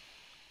 but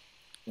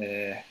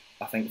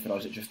I think for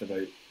us it's just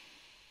about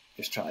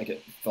just trying to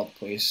get third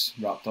place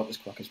wrapped up as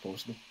quick as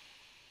possible.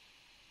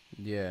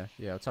 Yeah,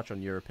 I'll touch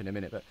on Europe in a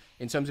minute, but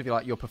in terms of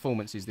your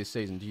performances this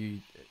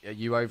season, are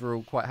you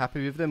overall quite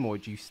happy with them, or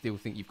do you still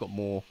think you've got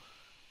more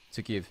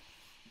to give?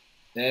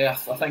 I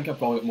think I've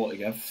probably got more to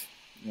give.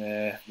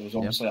 There was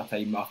obviously a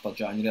time after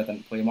January I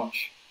didn't play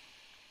much.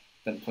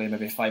 Didn't play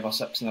maybe 5 or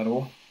 6 in a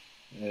row.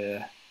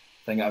 I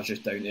think that was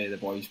just down to the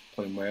boys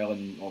playing well,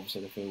 and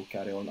obviously the full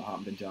carry on that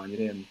happened in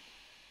January.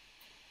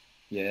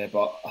 And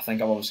but I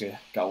think I've obviously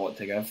got a lot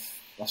to give.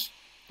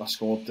 I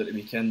scored at the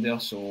weekend there,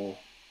 so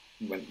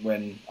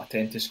when I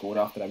tend to score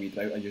after a wee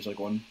drought, I usually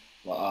go on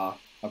like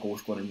a goal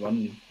scoring run,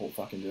 and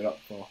hopefully I can do it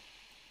for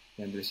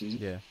the end of the season.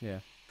 Yeah.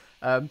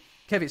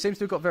 Kev, it seems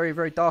to have got very,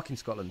 very dark in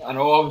Scotland. I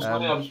know, I was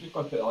going to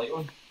put the light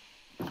on.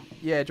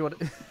 Yeah, do you want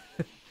to...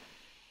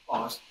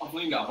 I've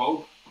only got a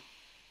bulb.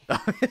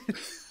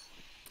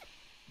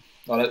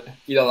 Alright,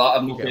 either that,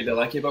 I'm not quite the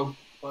lucky bulb.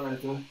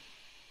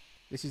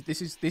 This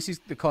is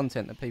the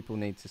content that people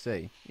need to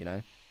see, you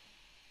know.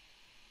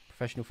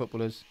 Professional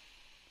footballers,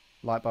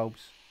 light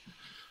bulbs.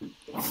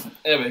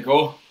 There we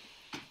go.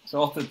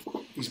 Sorted.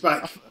 He's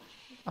back.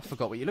 I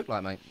forgot what you look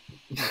like, mate.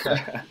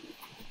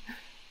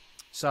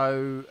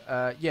 So,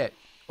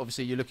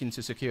 obviously you're looking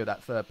to secure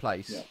that third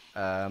place.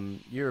 Yeah.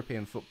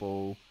 European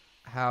football,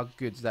 how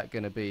good's that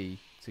going to be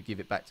to give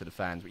it back to the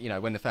fans? You know,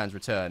 when the fans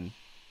return,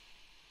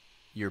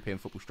 European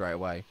football straight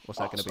away, what's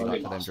that going to be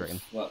like for them, do you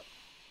reckon? Look,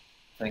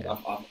 I think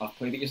I've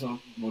played against them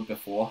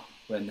before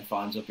when the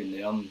fans have been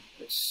there, and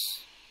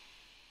it's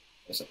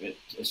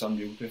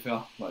unreal, to be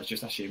fair. Like, it's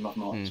just a shame I've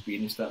not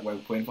experienced it while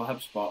playing for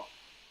Hibs, but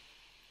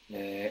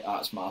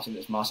it's massive.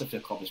 It's massive for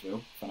the club as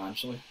well,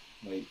 financially.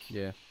 Like,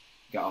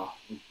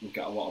 we've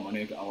got a lot of money,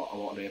 we've got a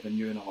lot of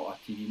revenue and a lot of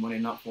TV money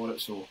and that for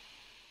it, so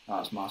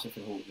that's massive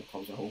for the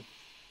club as a whole.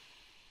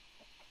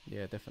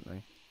 Yeah,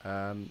 definitely.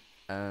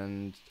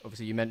 And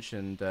obviously you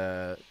mentioned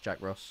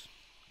Jack Ross,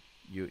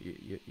 your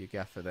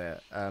gaffer there.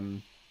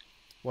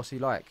 What's he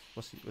like?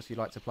 What's he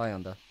like to play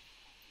under?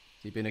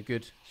 Has he been a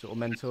good sort of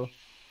mentor?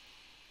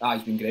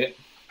 He's been great,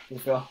 to be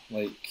fair.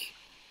 Like,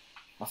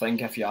 I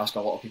think if you ask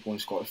a lot of people in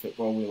Scottish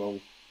football, they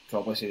will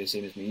probably say the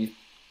same as me. He's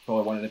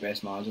probably one of the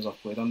best managers I've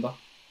played under,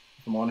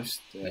 if I'm honest.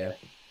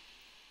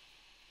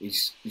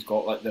 He's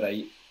got like the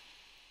right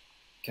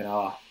kind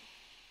of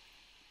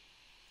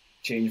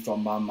change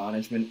from man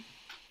management,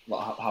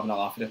 like having a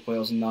laugh at the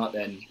players and that,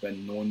 then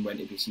when knowing when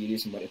to be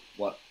serious and when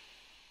to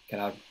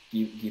kind of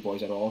give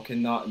boys a rock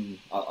and that, and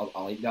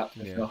I like that, to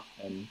be fair.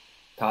 And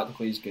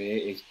tactically he's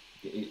great.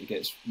 He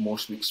gets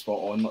most weeks spot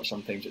on. Like,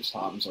 sometimes it just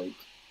happens like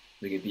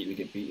we get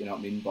beat, you know what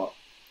I mean? But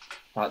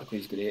tactically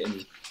he's great,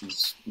 and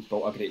he's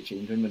built a great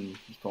change room, and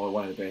he's probably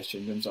one of the best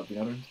change rooms I've been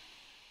around.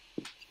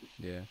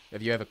 Yeah.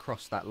 Have you ever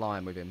crossed that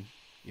line with him?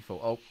 You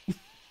thought, oh.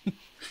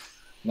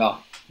 No,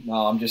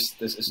 I'm just.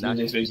 You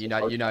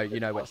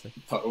know what's the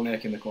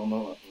turtleneck in the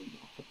corner.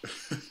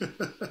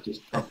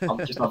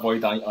 just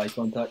avoid eye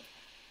contact.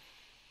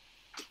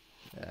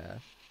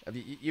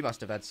 You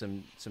must have had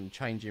some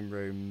changing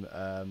room,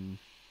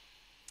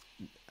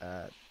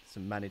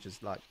 some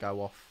managers like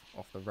go off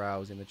the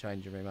rails in the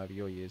changing room over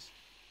your years,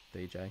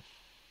 DJ.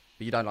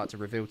 But you don't like to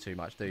reveal too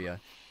much, do you?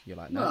 You're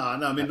like, no.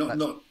 I mean,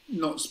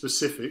 not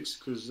specifics,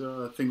 because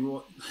I think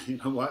what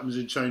happens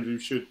in change room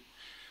should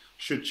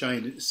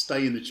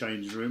stay in the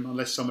changing room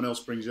unless someone else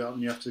brings it up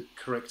and you have to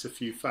correct a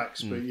few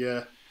facts. But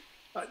yeah,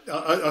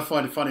 I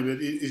find it funny, but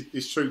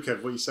it's true,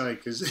 Kev, what you're saying,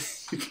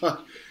 because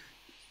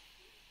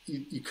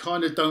you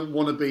kind of don't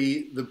want to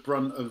be the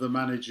brunt of the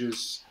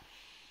manager's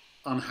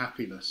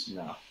unhappiness.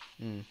 No.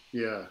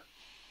 Yeah.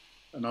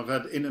 and I've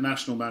had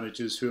international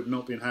managers who have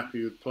not been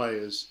happy with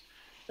players.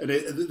 And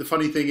the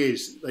funny thing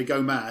is, they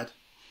go mad,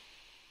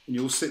 and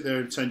you'll sit there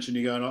in tension.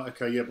 You're going,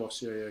 okay, yeah,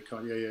 boss, yeah,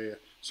 yeah.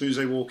 As soon as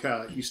they walk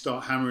out, you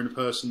start hammering the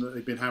person that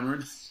they've been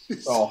hammering.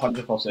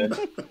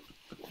 100%.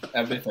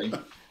 Everything.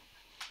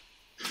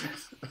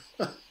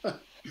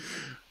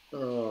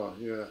 Oh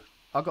yeah.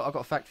 I got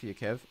a fact for you,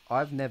 Kev.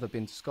 I've never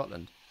been to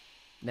Scotland.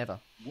 Never.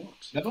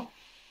 What?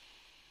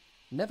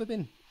 Never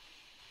been.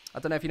 I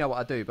don't know if you know what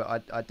I do,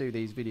 but I do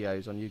these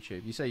videos on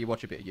YouTube. You say you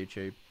watch a bit of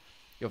YouTube.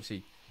 You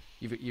obviously,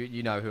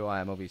 you know who I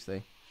am,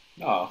 obviously.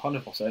 Oh,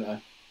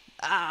 100%.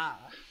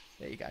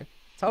 There you go.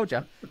 Told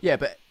you. Yeah,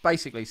 but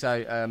basically,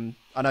 so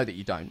I know that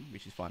you don't,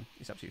 which is fine.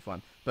 It's absolutely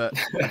fine. But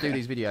I do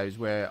these videos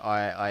where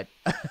I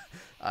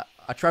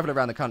travel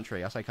around the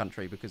country. I say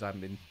country because I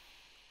haven't been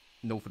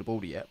north of the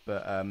border yet,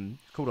 but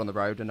it's called On the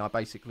Road, and I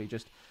basically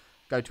just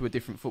go to a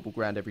different football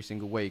ground every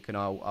single week, and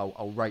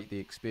I'll rate the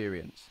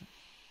experience.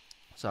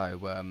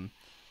 So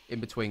in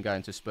between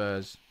going to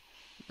Spurs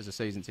as a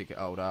season ticket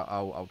holder,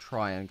 I'll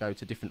try and go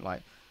to different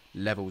like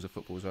levels of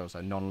football as well,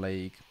 so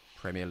non-league,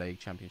 Premier League,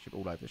 Championship,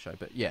 all over the show.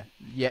 But yeah,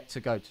 yet to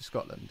go to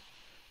Scotland.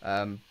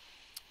 And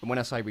when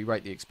I say we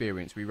rate the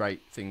experience, we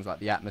rate things like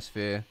the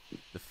atmosphere,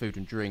 the food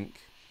and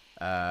drink,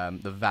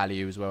 the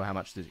value as well, how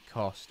much does it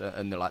cost,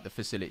 and the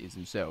facilities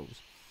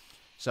themselves.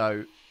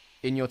 So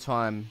in your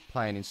time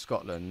playing in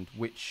Scotland,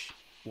 what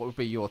would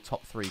be your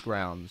top 3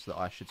 grounds that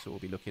I should sort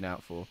of be looking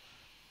out for?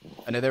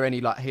 And are there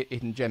any like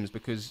hidden gems?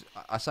 Because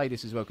I say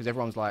this as well because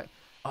everyone's like,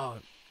 oh,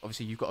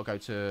 obviously you've got to go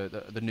to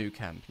the new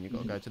camp and you've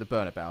got to go to the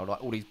Bernabeu,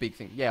 like all these big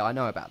things. Yeah, I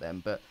know about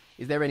them, but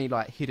is there any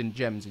like hidden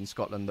gems in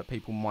Scotland that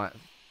people might,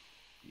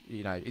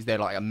 is there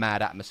like a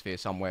mad atmosphere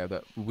somewhere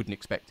that we wouldn't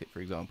expect it, for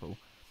example?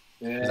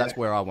 Because that's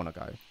where I want to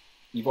go.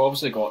 You've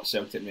obviously got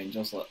Celtic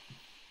Rangers, like.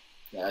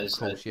 Yeah, of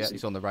course,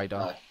 it's on the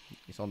radar.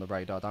 It's on the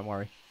radar, don't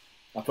worry.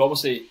 I'd probably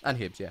say... And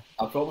Hibs, yeah.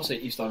 I'd probably say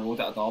Easter Road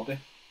at a derby.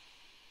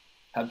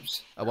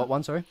 Hibs. What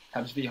one, sorry?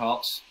 Hibs v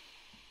Hearts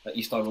at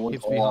Easter Road.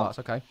 Hibs v Hearts,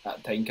 okay.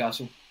 At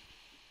Tynecastle.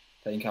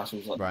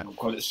 Tynecastle's like, right.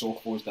 Because it's so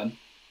closed in.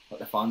 Like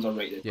the fans are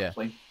right there. Yeah.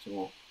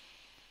 So,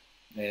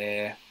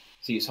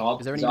 see, it's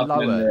hard. Is there any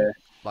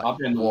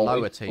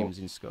lower teams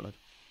in Scotland?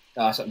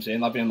 That's what I'm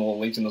saying. I've been in the lower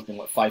leagues and there's been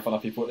like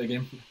 500 people at the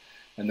game.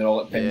 And they're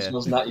all at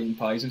pensioners and that, eating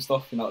pies and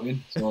stuff, you know what I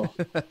mean? So,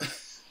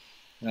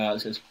 yeah,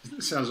 it's good.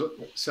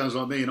 Sounds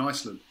like me in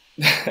Iceland.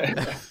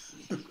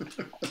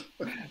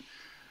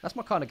 That's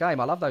my kind of game.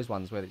 I love those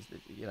ones where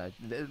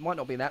there might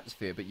not be an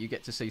atmosphere, but you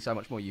get to see so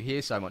much more. You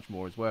hear so much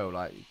more as well.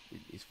 Like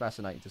it's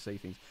fascinating to see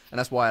things, and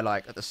that's why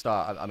at the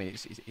start. I mean,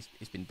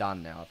 it's been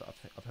done now.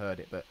 I've heard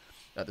it, but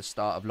at the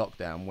start of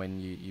lockdown, when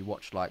you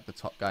watch like the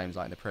top games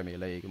like in the Premier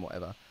League and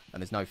whatever,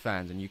 and there's no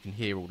fans, and you can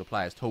hear all the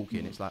players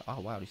talking, it's like,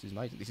 oh wow, this is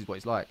amazing. This is what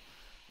it's like.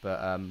 But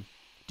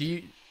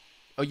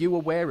are you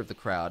aware of the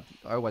crowd?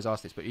 I always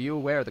ask this, but are you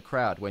aware of the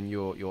crowd when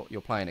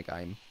you're playing a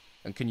game,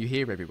 and can you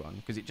hear everyone?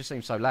 Because it just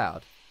seems so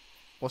loud.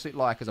 What's it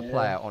like as a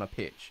player on a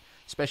pitch,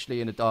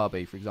 especially in a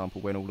derby, for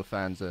example, when all the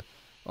fans are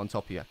on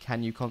top of you?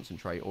 Can you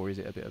concentrate, or is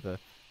it a bit of a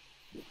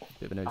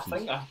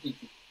nuisance? I think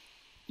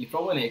you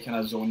probably need to kind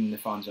of zone the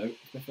fans out.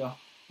 To be fair,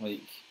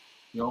 like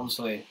you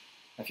obviously,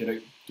 if you're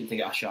out to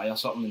get a shy or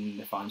something, and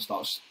the fan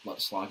starts like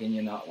slagging you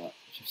and that,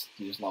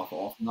 you just laugh it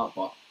off and that.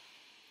 But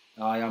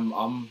I'm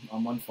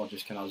one for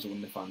just kind of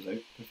zoning the fans out.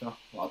 To be fair,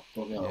 I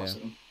don't really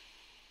listen to them.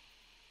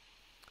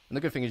 And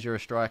the good thing is you're a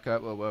striker.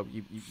 Well,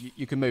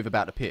 you can move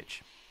about the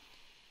pitch.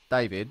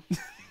 David,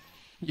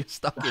 you're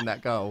stuck in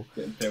that goal,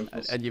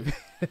 and you're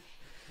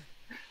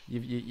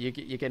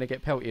going to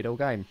get pelted all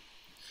game.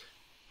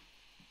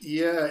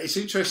 Yeah, it's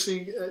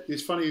interesting.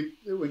 It's funny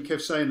when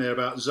Kev's saying there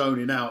about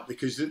zoning out,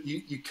 because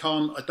you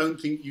can't. I don't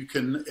think you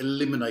can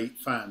eliminate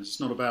fans. It's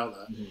not about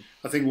that. Mm-hmm.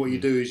 I think what you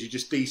do is you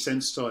just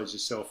desensitise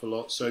yourself a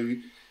lot. So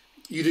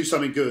you do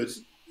something good.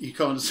 You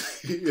can't.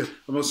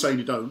 I'm not saying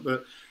you don't,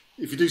 but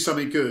if you do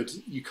something good,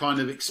 you kind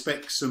of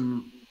expect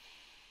some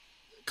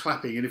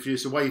clapping, and if you're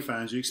just away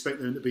fans, you expect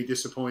them to be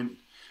disappointed.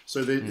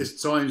 So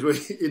there's times where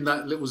in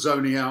that little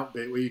zoning out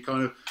bit where you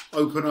kind of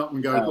open up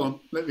and go, "Come on,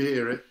 let me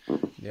hear it."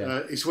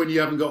 Yeah. It's when you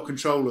haven't got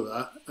control of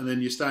that, and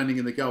then you're standing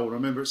in the goal. I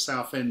remember at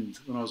Southend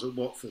when I was at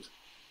Watford,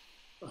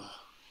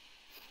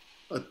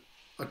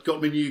 I'd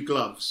got my new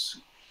gloves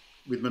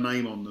with my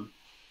name on them,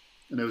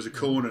 and there was a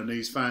corner, and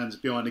these fans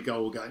behind the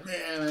goal going,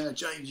 "Yeah,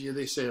 James, you're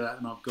this, you're that,"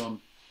 and I've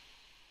gone,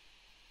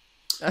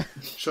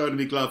 showed him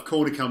my glove.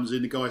 Corner comes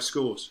in, the guy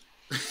scores.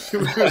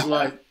 It was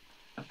like,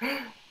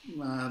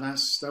 nah,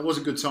 that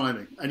wasn't good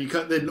timing. And you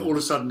can't, then all of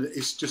a sudden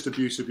it's just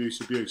abuse.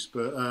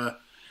 But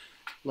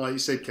like you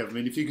said, Kevin, I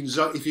mean, if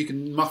you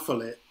can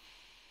muffle it,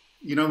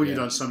 when you've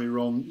done something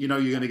wrong, you're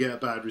going to get a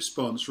bad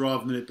response,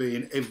 rather than it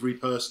being every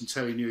person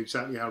telling you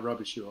exactly how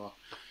rubbish you are.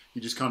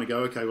 You just kind of go,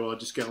 okay, well, I'll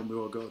just get on with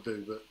what I've got to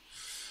do. But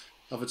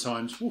other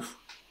times, woof.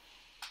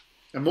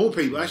 And more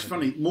people, actually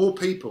funny, more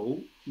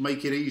people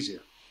make it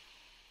easier.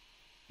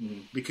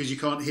 Because you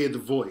can't hear the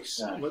voice.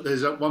 Yeah. But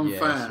there's that one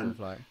fan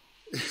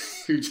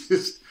who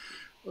just...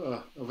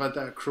 I've had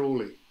that at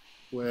Crawley.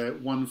 where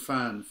one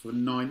fan for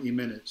 90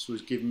 minutes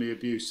was giving me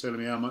abuse, telling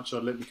me how much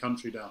I'd let my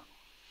country down.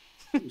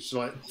 It was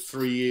like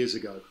 3 years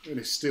ago, and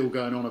it's still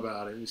going on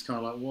about it. It's kind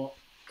of like, what?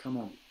 Come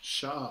on,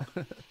 shut up.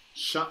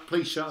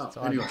 Please shut up.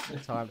 Anyway.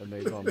 Time to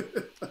move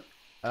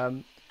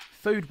on.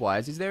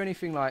 Food-wise, is there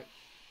anything like,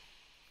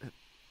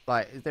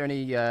 is there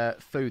any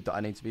food that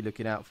I need to be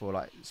looking out for,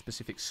 like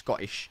specific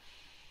Scottish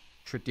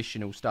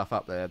traditional stuff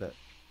up there that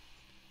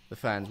the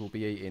fans will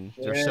be eating?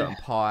 Is there a certain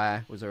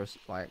pie? Was there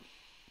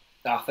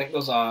I think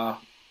there's a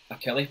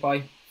Kelly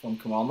pie from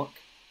Kilmarnock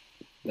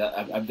that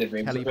I've the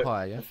range Kelly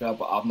pie, yeah. Prefer,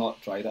 but I've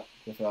not tried it.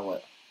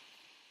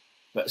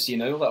 But see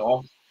now, like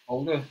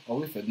all the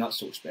food, and that's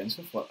so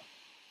expensive. Like,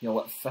 you know,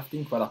 like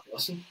 £15 a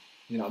person.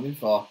 You know what I mean,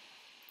 for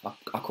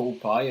a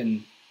cold pie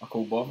and a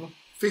cold bother.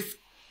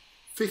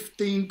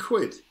 15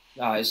 quid.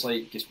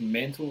 It's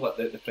mental. Like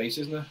the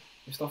prices now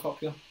and stuff up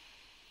here.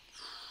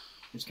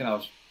 It's kind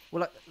of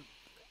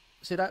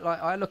see that,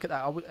 like, I look at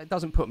that, it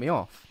doesn't put me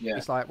off. Yeah.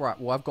 It's like, right,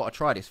 well, I've got to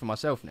try this for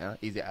myself now.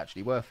 Is it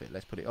actually worth it?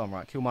 Let's put it on.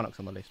 Right, Kilmarnock's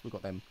on the list. We've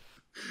got them.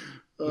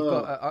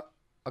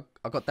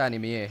 I've got Dan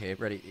in my ear here,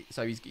 ready.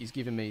 So he's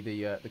given me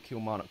the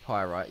Kilmarnock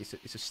pie, right?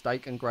 It's a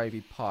steak and gravy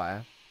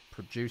pie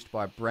produced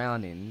by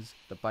Brownings,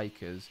 the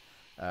bakers,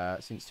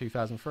 since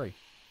 2003.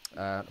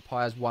 The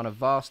pie has won a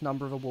vast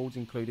number of awards,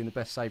 including the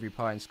best savoury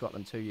pie in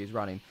Scotland 2 years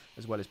running,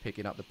 as well as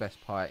picking up the best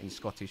pie in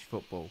Scottish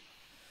football.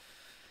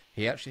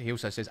 He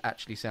also says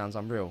actually sounds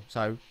unreal.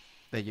 So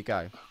there you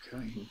go.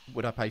 Okay.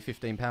 Would I pay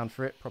 £15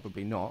 for it?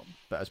 Probably not.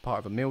 But as part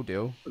of a meal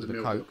deal with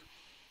a Coke,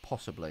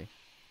 possibly.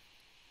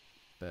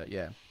 But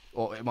yeah,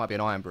 or it might be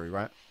an iron brew,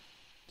 right?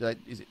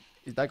 Is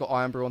they got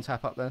iron brew on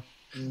tap up there?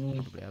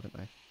 Probably haven't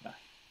they? No.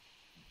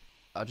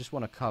 I just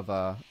want to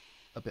cover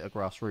a bit of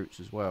grassroots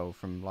as well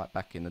from like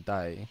back in the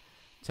day.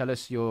 Tell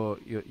us your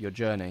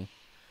journey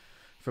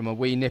from a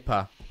wee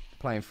nipper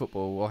playing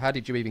football, or how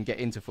did you even get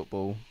into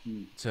football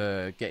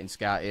to getting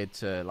scouted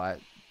to like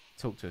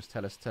talk to us?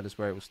 Tell us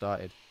where it all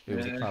started. Who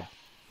was the club?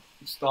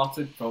 It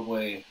started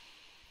probably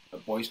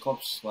at boys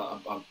clubs.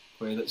 Like I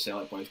played at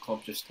Celtic boys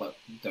club, just like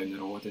down the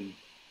road, and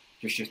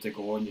just used to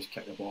go and just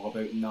kick the ball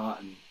about and that,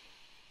 and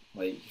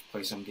like just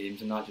play some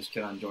games and that. Just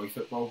kind of enjoy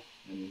football.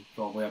 And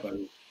probably about,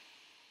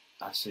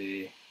 I'd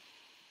say,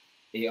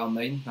 8 or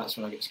 9. That's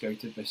when I got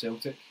scouted by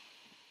Celtic.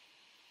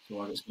 So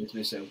I got scouted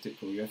by Celtic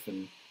Pro Youth,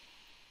 and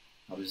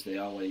I was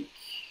there like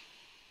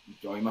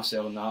enjoying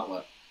myself and that,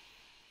 like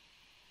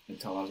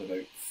until I was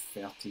about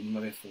 13,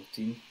 maybe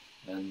 14,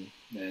 and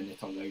then they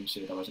turned around and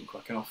said I wasn't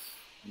quick enough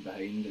and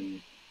behind,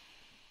 and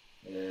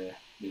they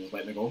just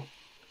let me go.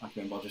 I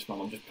can remember just my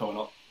mum just pulling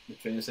up the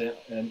training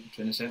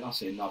centre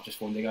saying, I've just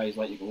phoned the guys,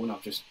 let you go, and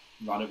I've just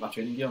ran out my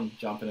training gear and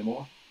jumped in the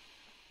motor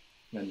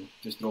and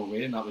just drove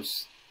away, and that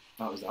was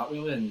that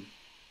really. And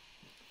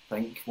I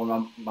think one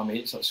of my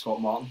mates, like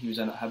Scott Martin, he was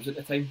in at Hibs at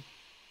the time,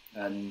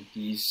 and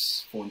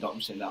he's phoned up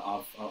and saying that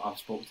I've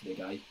spoke to the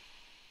guy,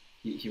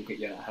 he'll get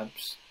you in at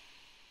Hibs.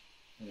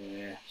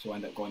 So I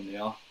ended up going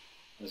there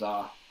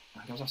I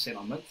think I was a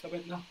centre mid. I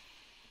went there.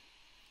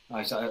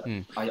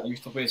 I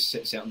used to play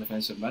centre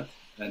defensive mid,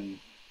 and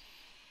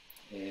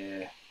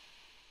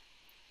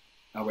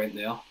I went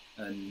there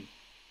until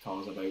I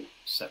was about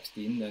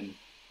 16. Then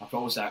I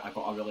probably say I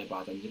got a really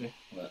bad injury.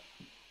 Like,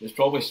 it was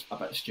probably a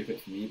bit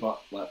stupid for me,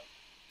 but like,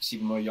 see,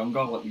 when we were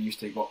younger, like, we used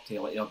to go up to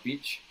like our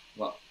beach,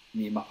 like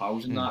me and my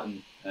pals and that,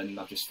 and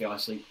I just fell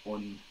asleep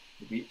on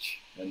the beach,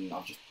 and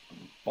I've just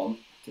burnt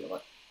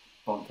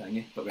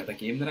thingy. But we had a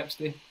game the next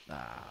day,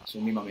 so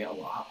me and my mate are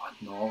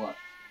like, no, like,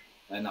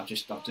 and I've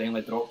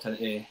generally dropped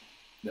into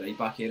the right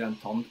back area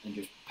and turned and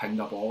just pinged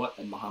a ball it,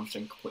 and my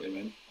hamstring completely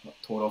went,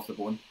 like, tore off the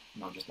bone,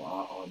 and I'm just like,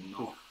 oh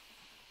no.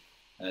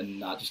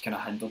 And that just kind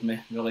of hindered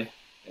me really,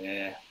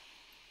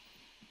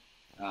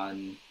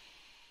 and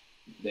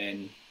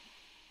then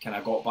kind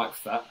of got back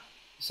fit,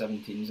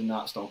 17s and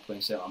that, still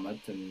playing centre mid,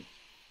 and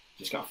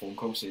just got a phone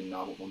call saying,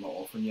 nah, we're not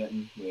offering you,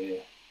 and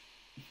we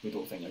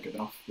don't think you're good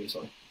enough,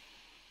 basically.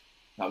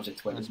 That was a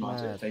 20s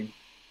match at the time,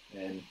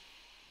 and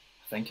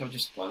I think I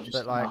was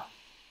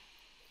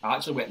I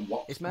actually went and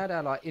worked. It's mad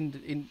how like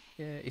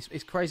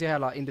it's crazy how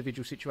like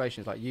individual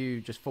situations, like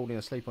you just falling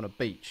asleep on a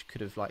beach,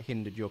 could have like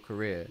hindered your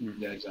career.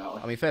 Yeah, exactly.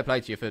 I mean, fair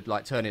play to you for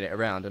like turning it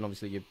around, and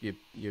obviously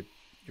you're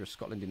a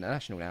Scotland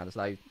international now,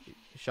 so it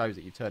shows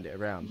that you turned it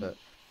around. But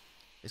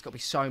there's got to be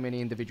so many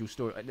individual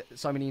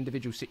so many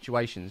individual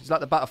situations. It's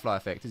like the butterfly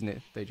effect, isn't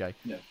it, DJ?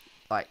 Yeah.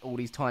 Like all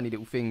these tiny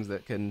little things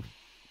that can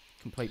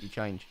completely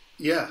change.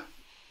 Yeah,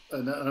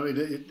 and I mean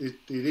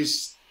it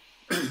is.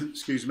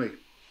 Excuse me.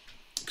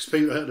 Because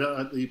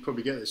people, you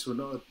probably get this when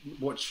I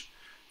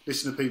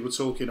listen to people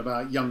talking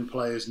about young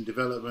players and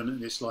development,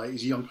 and it's like,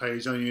 he's a young player,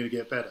 he's only going to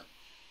get better.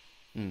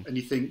 And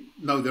you think,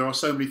 no, there are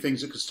so many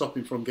things that could stop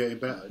him from getting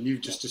better. And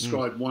you've just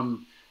described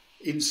one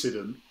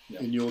incident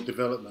in your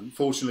development.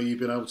 Fortunately,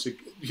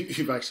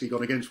 you've actually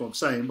gone against what I'm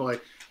saying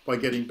by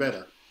getting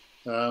better.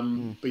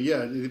 But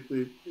yeah,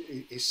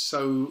 it's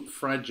so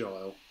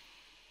fragile,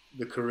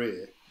 the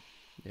career.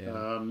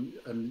 Yeah.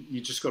 And you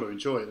just got to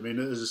enjoy it. I mean,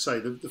 as I say,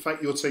 the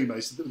fact your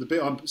teammates, the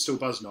bit I'm still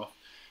buzzing off,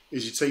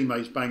 is your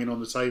teammates banging on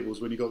the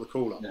tables when you got the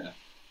call up. Yeah.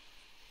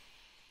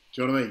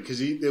 Do you know what I mean? Because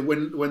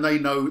when they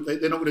know,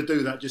 they're not going to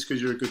do that just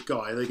because you're a good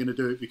guy. They're going to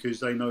do it because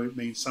they know it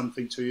means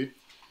something to you.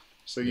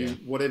 So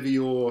whatever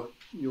your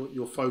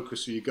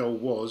focus or your goal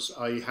was,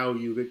 how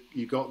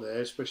you got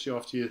there, especially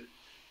after you.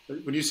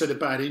 When you said a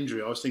bad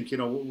injury, I was thinking,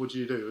 what did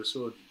you do? A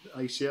sort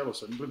of ACL or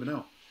something? Blimey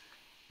hell.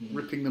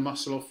 Ripping the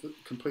muscle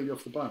completely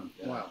off the bone.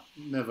 Yeah. Wow.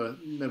 Never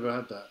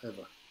had that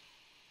ever.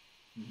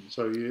 Mm-hmm.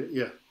 So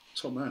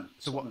top man.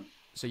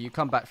 So you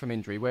come back from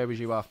injury. Where was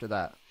you after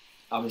that?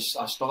 I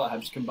still at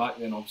Hibs, come back,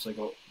 then obviously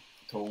got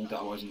told that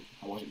I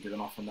wasn't good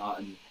enough in that,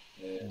 and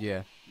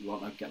you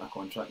weren't getting a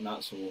contract and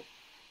that. So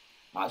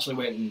I actually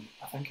went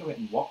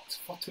and worked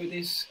for 2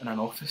 days in an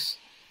office,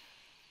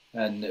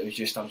 and I was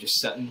just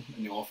sitting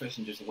in the office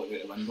and just looking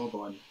out the window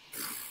going,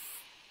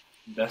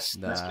 this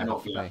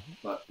cannot be it.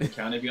 But it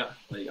can't be it.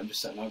 Like, I'm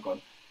just sitting there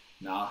going,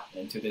 nah.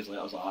 Then 2 days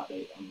later I was like,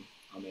 right,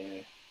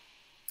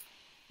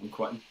 I'm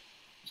quitting.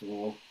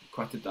 So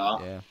quitted that.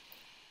 Yeah.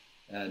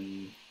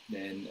 And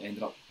then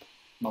ended up,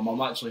 my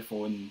mum actually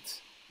phoned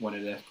one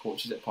of the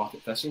coaches at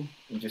Partick Thistle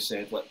and just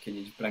said, look, can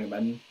you just bring him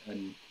in?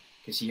 And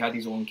because he had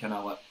his own kind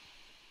of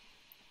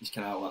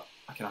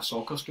a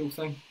soccer school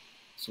thing.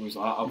 So he's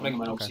like, I'll bring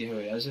him in, I'll see how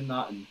he is in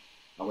that. And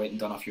I went and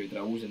done a few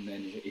drills, and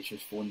then he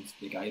just phoned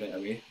the guy right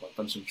away. Like,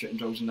 done some shooting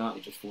drills and that.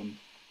 He just phoned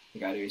the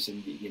guy away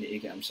saying, you need to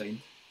get him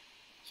signed.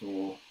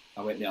 So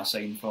I went there,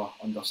 signed for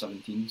under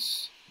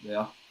 17s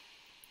there,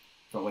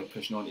 for like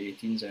pushing on to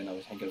 18s, and I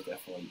was there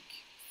for like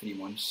 3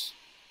 months.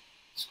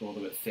 Scored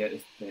about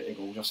 30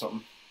 goals or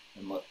something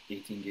in like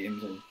 18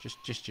 games, and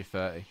just your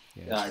 30.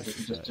 Yeah,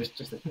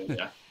 just the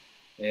 30.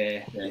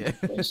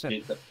 Then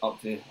straight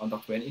up to under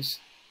 20s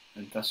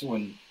in Thistle,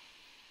 and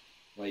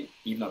like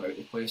even about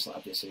the place, like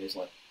I just say, is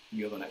like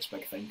you're the next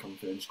big thing coming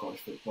through in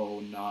Scottish football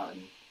and that.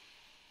 And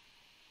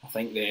I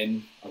think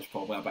then I was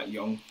probably a bit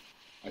young.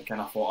 I kind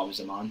of thought I was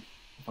the man,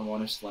 if I'm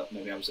honest. Like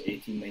maybe I was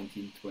 18,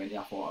 19, 20.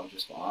 I thought I was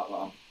just like that.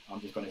 Like,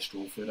 I'm just going to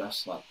stroll through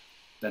this. Like,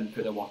 didn't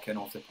put the work in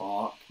off the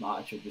park. My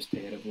attitude was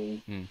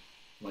terrible.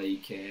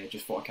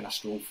 Just thought I kind of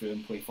stroll through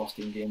and play first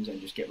team games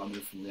and just get my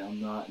move from there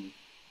and that. And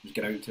was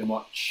getting out too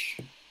much.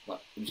 Like,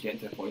 it was getting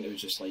to the point. It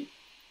was just like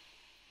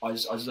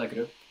us as a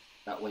group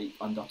at like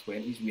under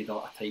 20s. We had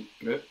like a tight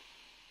group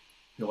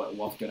who like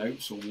loved going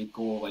out. So we'd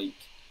go like,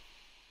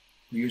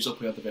 we usually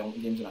play our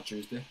development games on a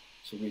Tuesday.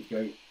 So we'd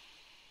go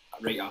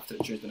out right after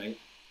the Tuesday night.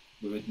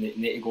 We would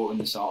need to go on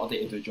the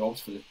Saturday to do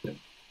jobs for the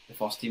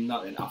first team.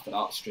 That then after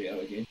that straight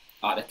out again.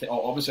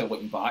 Obviously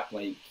looking back,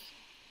 like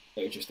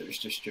it was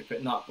just stupid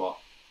and that, but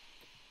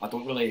I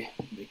don't really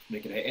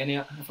regret any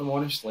of it, if I'm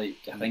honest. Like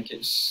I think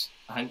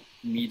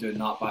me doing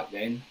that back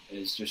then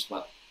is just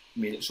like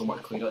made it so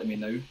much clearer to me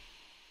now,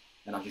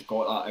 and I just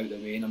got that out of the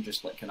way, and I'm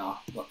just like kind of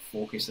like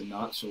focused on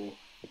that. So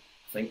I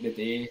think the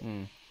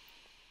day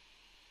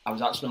I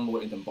was actually on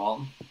loan to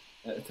Dumbarton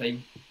at the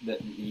time that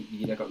the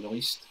year I got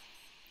released.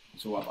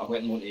 So I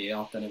went and loaned to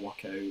Ayr, didn't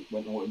work out,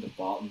 went and loaned to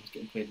Dumbarton,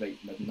 getting played right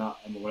mid in that,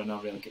 and we were in a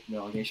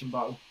relegation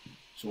battle.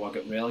 So I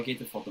got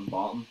relegated for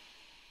Dumbarton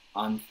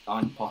and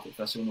Partick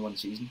Thistle in one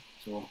season.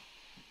 So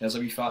there's a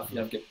wee fact,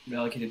 I've got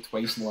relegated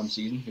twice in one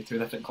season with 2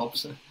 different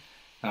clubs. And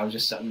I was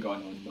just sitting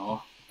going, oh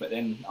no. But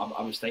then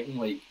I was thinking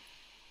like,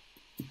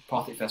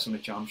 Partick Thistle in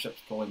the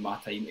Championship's probably my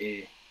time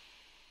to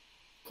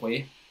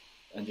play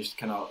and just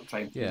kind of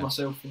try and prove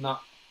myself in that.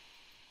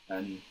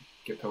 And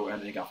get pulled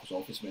into the gaffer's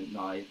office and went,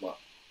 nah, like,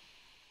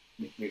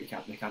 we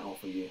can't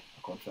offer you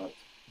a contract.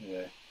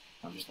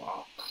 I'm just like,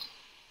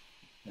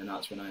 and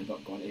that's when I ended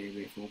up going to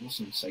Rafe Rovers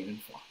and signing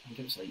for, I think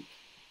it was like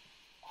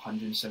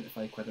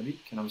 £175 a week,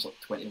 and I was like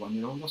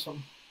 21-year-old or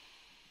something.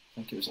 I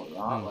think it was like that.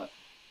 Like,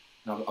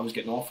 and I was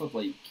getting offered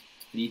like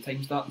 3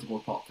 times that to go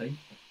part-time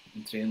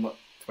and train like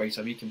twice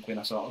a week and play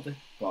on a Saturday.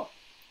 But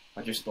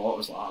I just thought it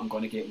was like, I'm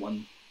going to get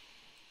one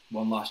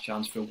last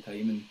chance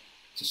full-time, and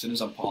as soon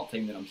as I'm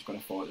part-time, then I'm just going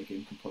to fall out of the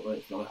game completely.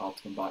 It's really hard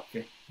to come back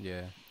to.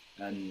 Yeah.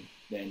 And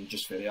then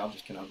just for there, I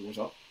just kind of rose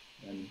up,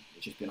 and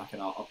it's just been a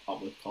kind of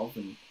upward curve.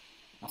 And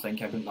I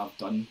think everything I've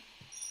done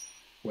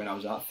when I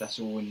was at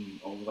Thistle and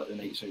all like the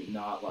nights out and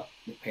that, like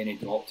the penny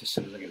dropped as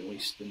soon as I get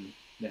released, and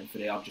then for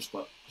there I've just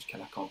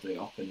kind of curved right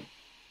up, and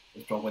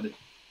it's probably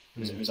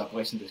it was a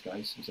blessing in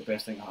disguise. It's the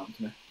best thing that happened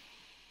to me.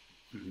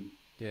 Mm-hmm.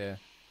 Yeah.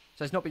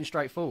 So it's not been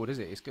straightforward, is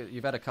it? It's good.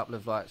 You've had a couple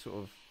of like sort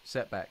of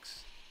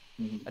setbacks,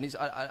 and it's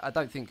I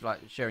don't think, like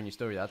sharing your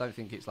story, I don't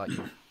think it's like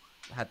you've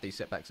had these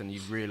setbacks and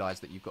you've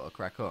realised that you've got to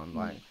crack on.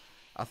 Like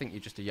I think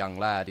you're just a young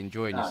lad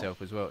enjoying yourself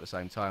as well at the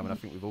same time, and I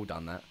think we've all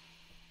done that.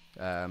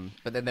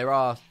 But then there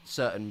are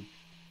certain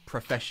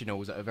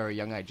professionals at a very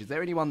young age. Is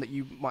there anyone that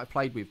you might have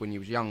played with when you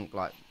was young,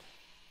 like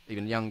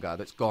even younger,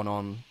 that's gone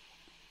on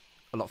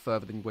a lot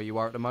further than where you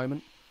are at the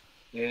moment?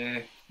 Yeah.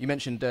 You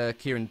mentioned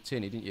Kieran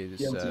Tierney, didn't you?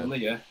 Kieran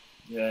Tierney,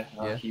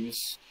 yeah. He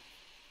was.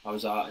 I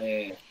was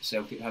at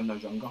Celtic when I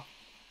was younger,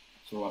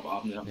 so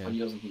I've known him for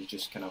years, and he's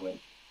just kind of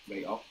went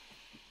right up.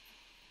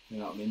 You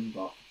know what I mean?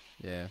 But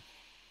yeah.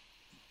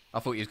 I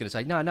thought you was going to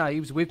say, no,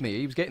 he was with me.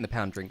 He was getting the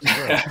pound drinks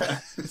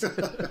as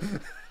well.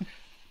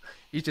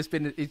 He's just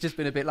been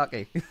a bit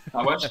lucky.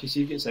 I wish, because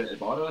he gets out of the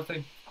bar all the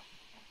time.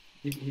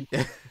 He'd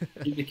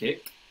be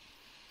kicked.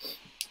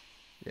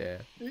 Yeah.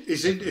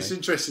 It's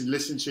interesting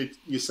listening to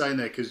you saying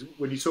there, because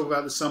when you talk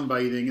about the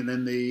sunbathing and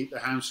then the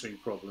hamstring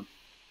problem,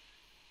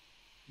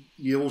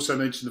 you also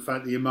mentioned the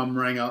fact that your mum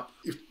rang up.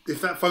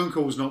 If that phone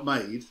call's not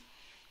made,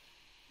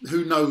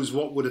 who knows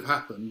what would have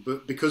happened?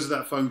 But because of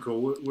that phone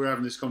call, we're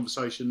having this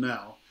conversation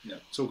now,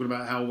 talking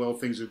about how well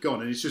things have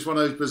gone, and it's just one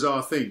of those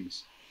bizarre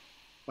things.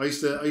 I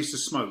used to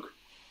smoke.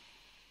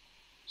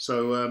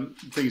 So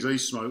things I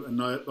used to smoke, and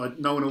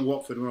no one at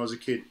Watford when I was a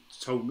kid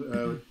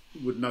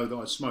would know that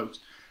I smoked,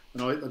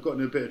 and I got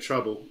in a bit of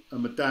trouble.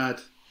 And my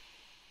dad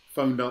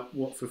phoned up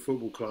Watford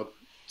Football Club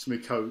to my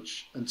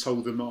coach and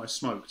told them that I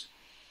smoked.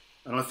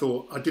 And I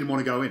thought, I didn't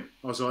want to go in.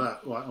 I was like,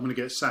 that, right, I'm going to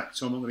get sacked,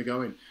 so I'm not going to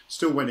go in.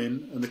 Still went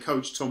in, and the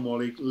coach, Tom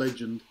Wally,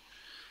 legend,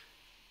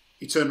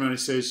 he turned around and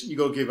says, you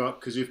got to give up,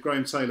 because if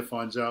Graham Taylor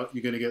finds out,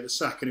 you're going to get the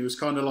sack. And it was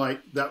kind of like,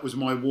 that was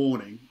my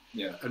warning.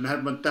 Yeah. And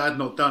had my dad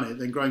not done it,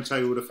 then Graham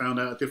Taylor would have found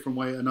out a different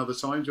way at another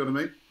time. Do you know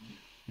what I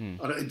mean?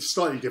 It's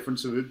slightly different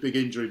to a big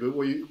injury, but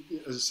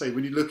as I say,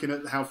 when you're looking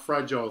at how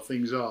fragile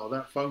things are,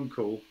 that phone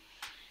call,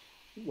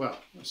 well,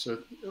 it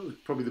was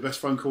probably the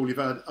best phone call you've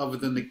had, other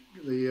than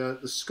the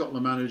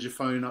Scotland manager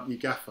phoning up your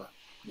gaffer.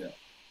 Yeah,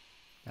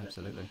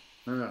 absolutely.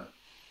 Yeah,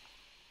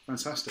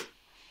 fantastic.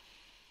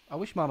 I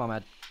wish my mum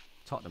had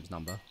Tottenham's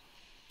number.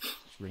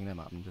 Just ring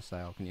them up and just say,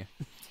 "Oh, can you?"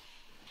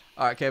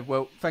 All right, Kev.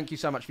 Well, thank you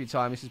so much for your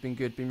time. This has been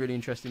good. Been really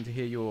interesting to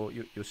hear your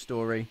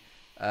story.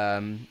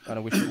 And I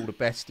wish you all the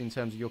best in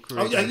terms of your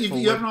career. Oh, yeah,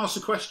 you haven't asked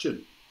a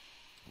question.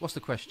 What's the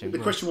question? The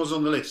question was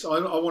on the list. I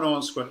want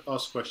to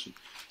ask a question.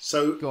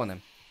 So go on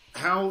then.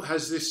 How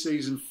has this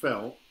season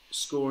felt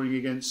scoring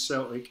against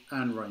Celtic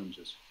and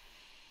Rangers?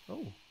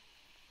 Oh,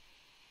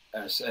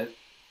 I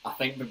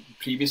think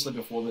previously,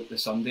 before the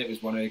Sunday, it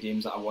was one of the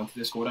games that I wanted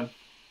to score in.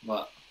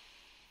 But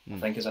I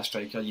think as a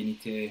striker, you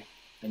need to,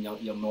 and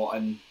you're not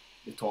in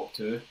the top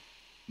two,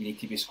 you need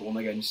to be scoring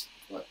against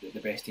the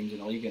best teams in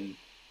the league. And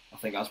I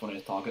think that's one of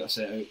the targets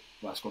I set out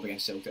when I scored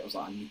against Celtic. I was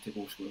like, I need to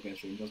go score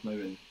against Rangers now,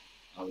 and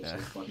I was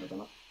glad I'd done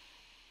it.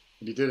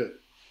 And you did it.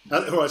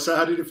 All right, so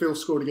how did it feel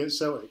scoring against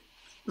Celtic?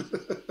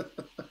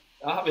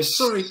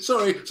 Sorry,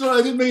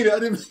 I didn't mean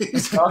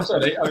it. No,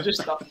 sorry, I was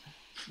just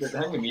the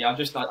thing with me. I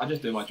just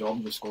do my job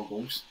and just score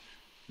goals.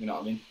 You know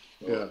what I mean?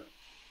 So yeah.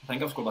 I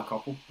think I've scored a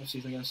couple this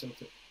season against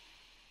Celtic.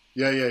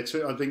 Yeah.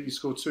 Two, I think you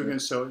scored two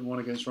against Celtic and one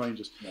against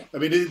Rangers. Yeah. I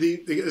mean,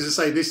 as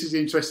I say, this is the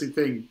interesting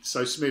thing.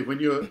 So, Smiv,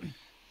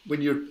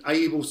 when you're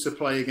able to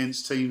play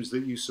against teams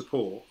that you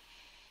support,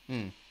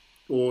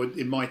 or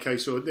in my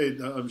case, or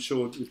I'm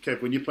sure with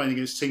Kev, when you're playing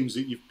against teams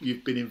that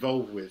you've been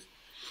involved with,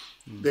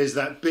 there's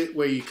that bit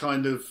where you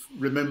kind of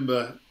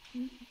remember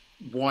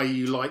why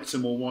you liked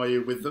them or why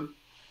you're with them,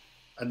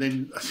 and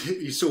then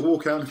you sort of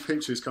walk out in the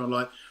picture. It's kind of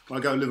like, well,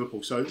 I go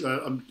Liverpool, so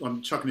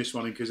I'm chucking this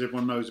one in because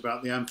everyone knows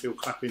about the Anfield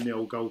clapping the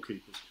old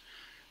goalkeepers.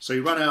 So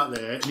you run out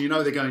there and you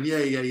know they're going, yeah.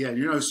 And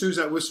you know, as soon as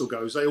that whistle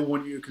goes, they all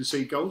want you to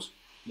concede goals.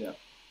 Yeah.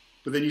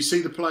 But then you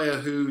see the player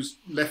who's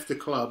left the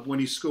club when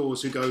he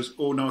scores who goes,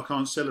 oh no, I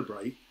can't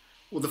celebrate.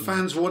 Well, the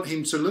fans want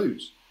him to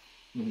lose.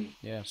 Mm-hmm.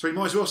 Yeah. So he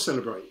might as well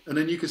celebrate. And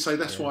then you can say,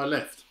 that's why I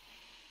left.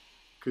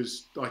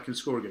 Because I can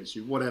score against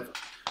you, whatever.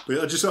 But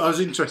I was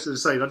interested to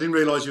say, I didn't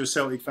realise you were a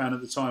Celtic fan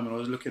at the time when I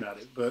was looking at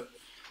it, but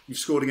you've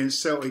scored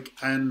against Celtic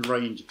and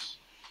Rangers.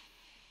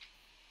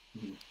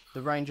 Mm-hmm.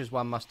 The Rangers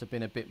one must have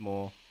been a bit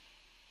more,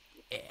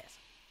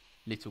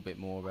 little bit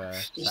more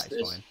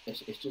satisfying. It's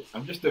just,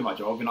 I'm just doing my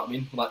job, you know what I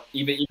mean? Like,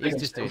 even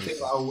just Celtic,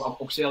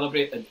 I'll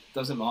celebrate. It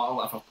doesn't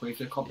matter if I've played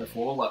for the club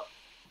before, like,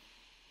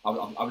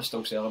 I would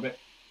still celebrate.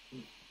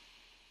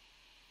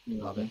 You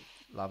know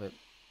Love it.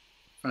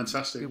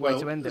 Fantastic. Good way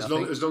to end it, as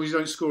long as you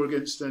don't score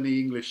against any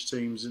English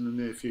teams in the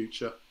near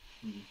future.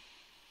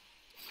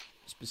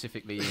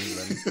 Specifically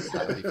England,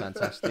 that would be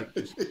fantastic.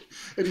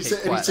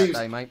 Just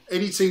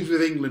any teams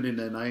with England in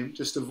their name,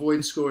 just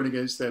avoid scoring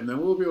against them, then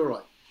we'll be all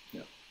right.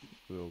 Yeah,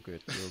 we're all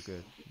good.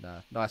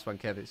 No, nice one,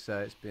 Kev.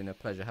 It's been a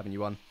pleasure having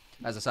you on.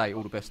 As I say,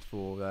 all the best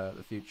for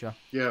the future.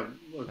 Yeah,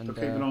 I'll keep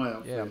an eye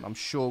out. Yeah, I'm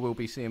sure we'll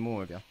be seeing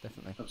more of you.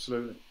 Definitely.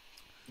 Absolutely.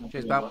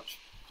 Cheers, pal.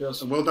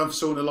 Cheers. And well done for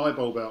sorting the light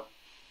bulb out.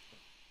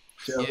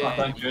 Cheers.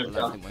 Thank you.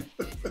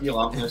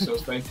 You'll have this sort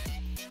of thing.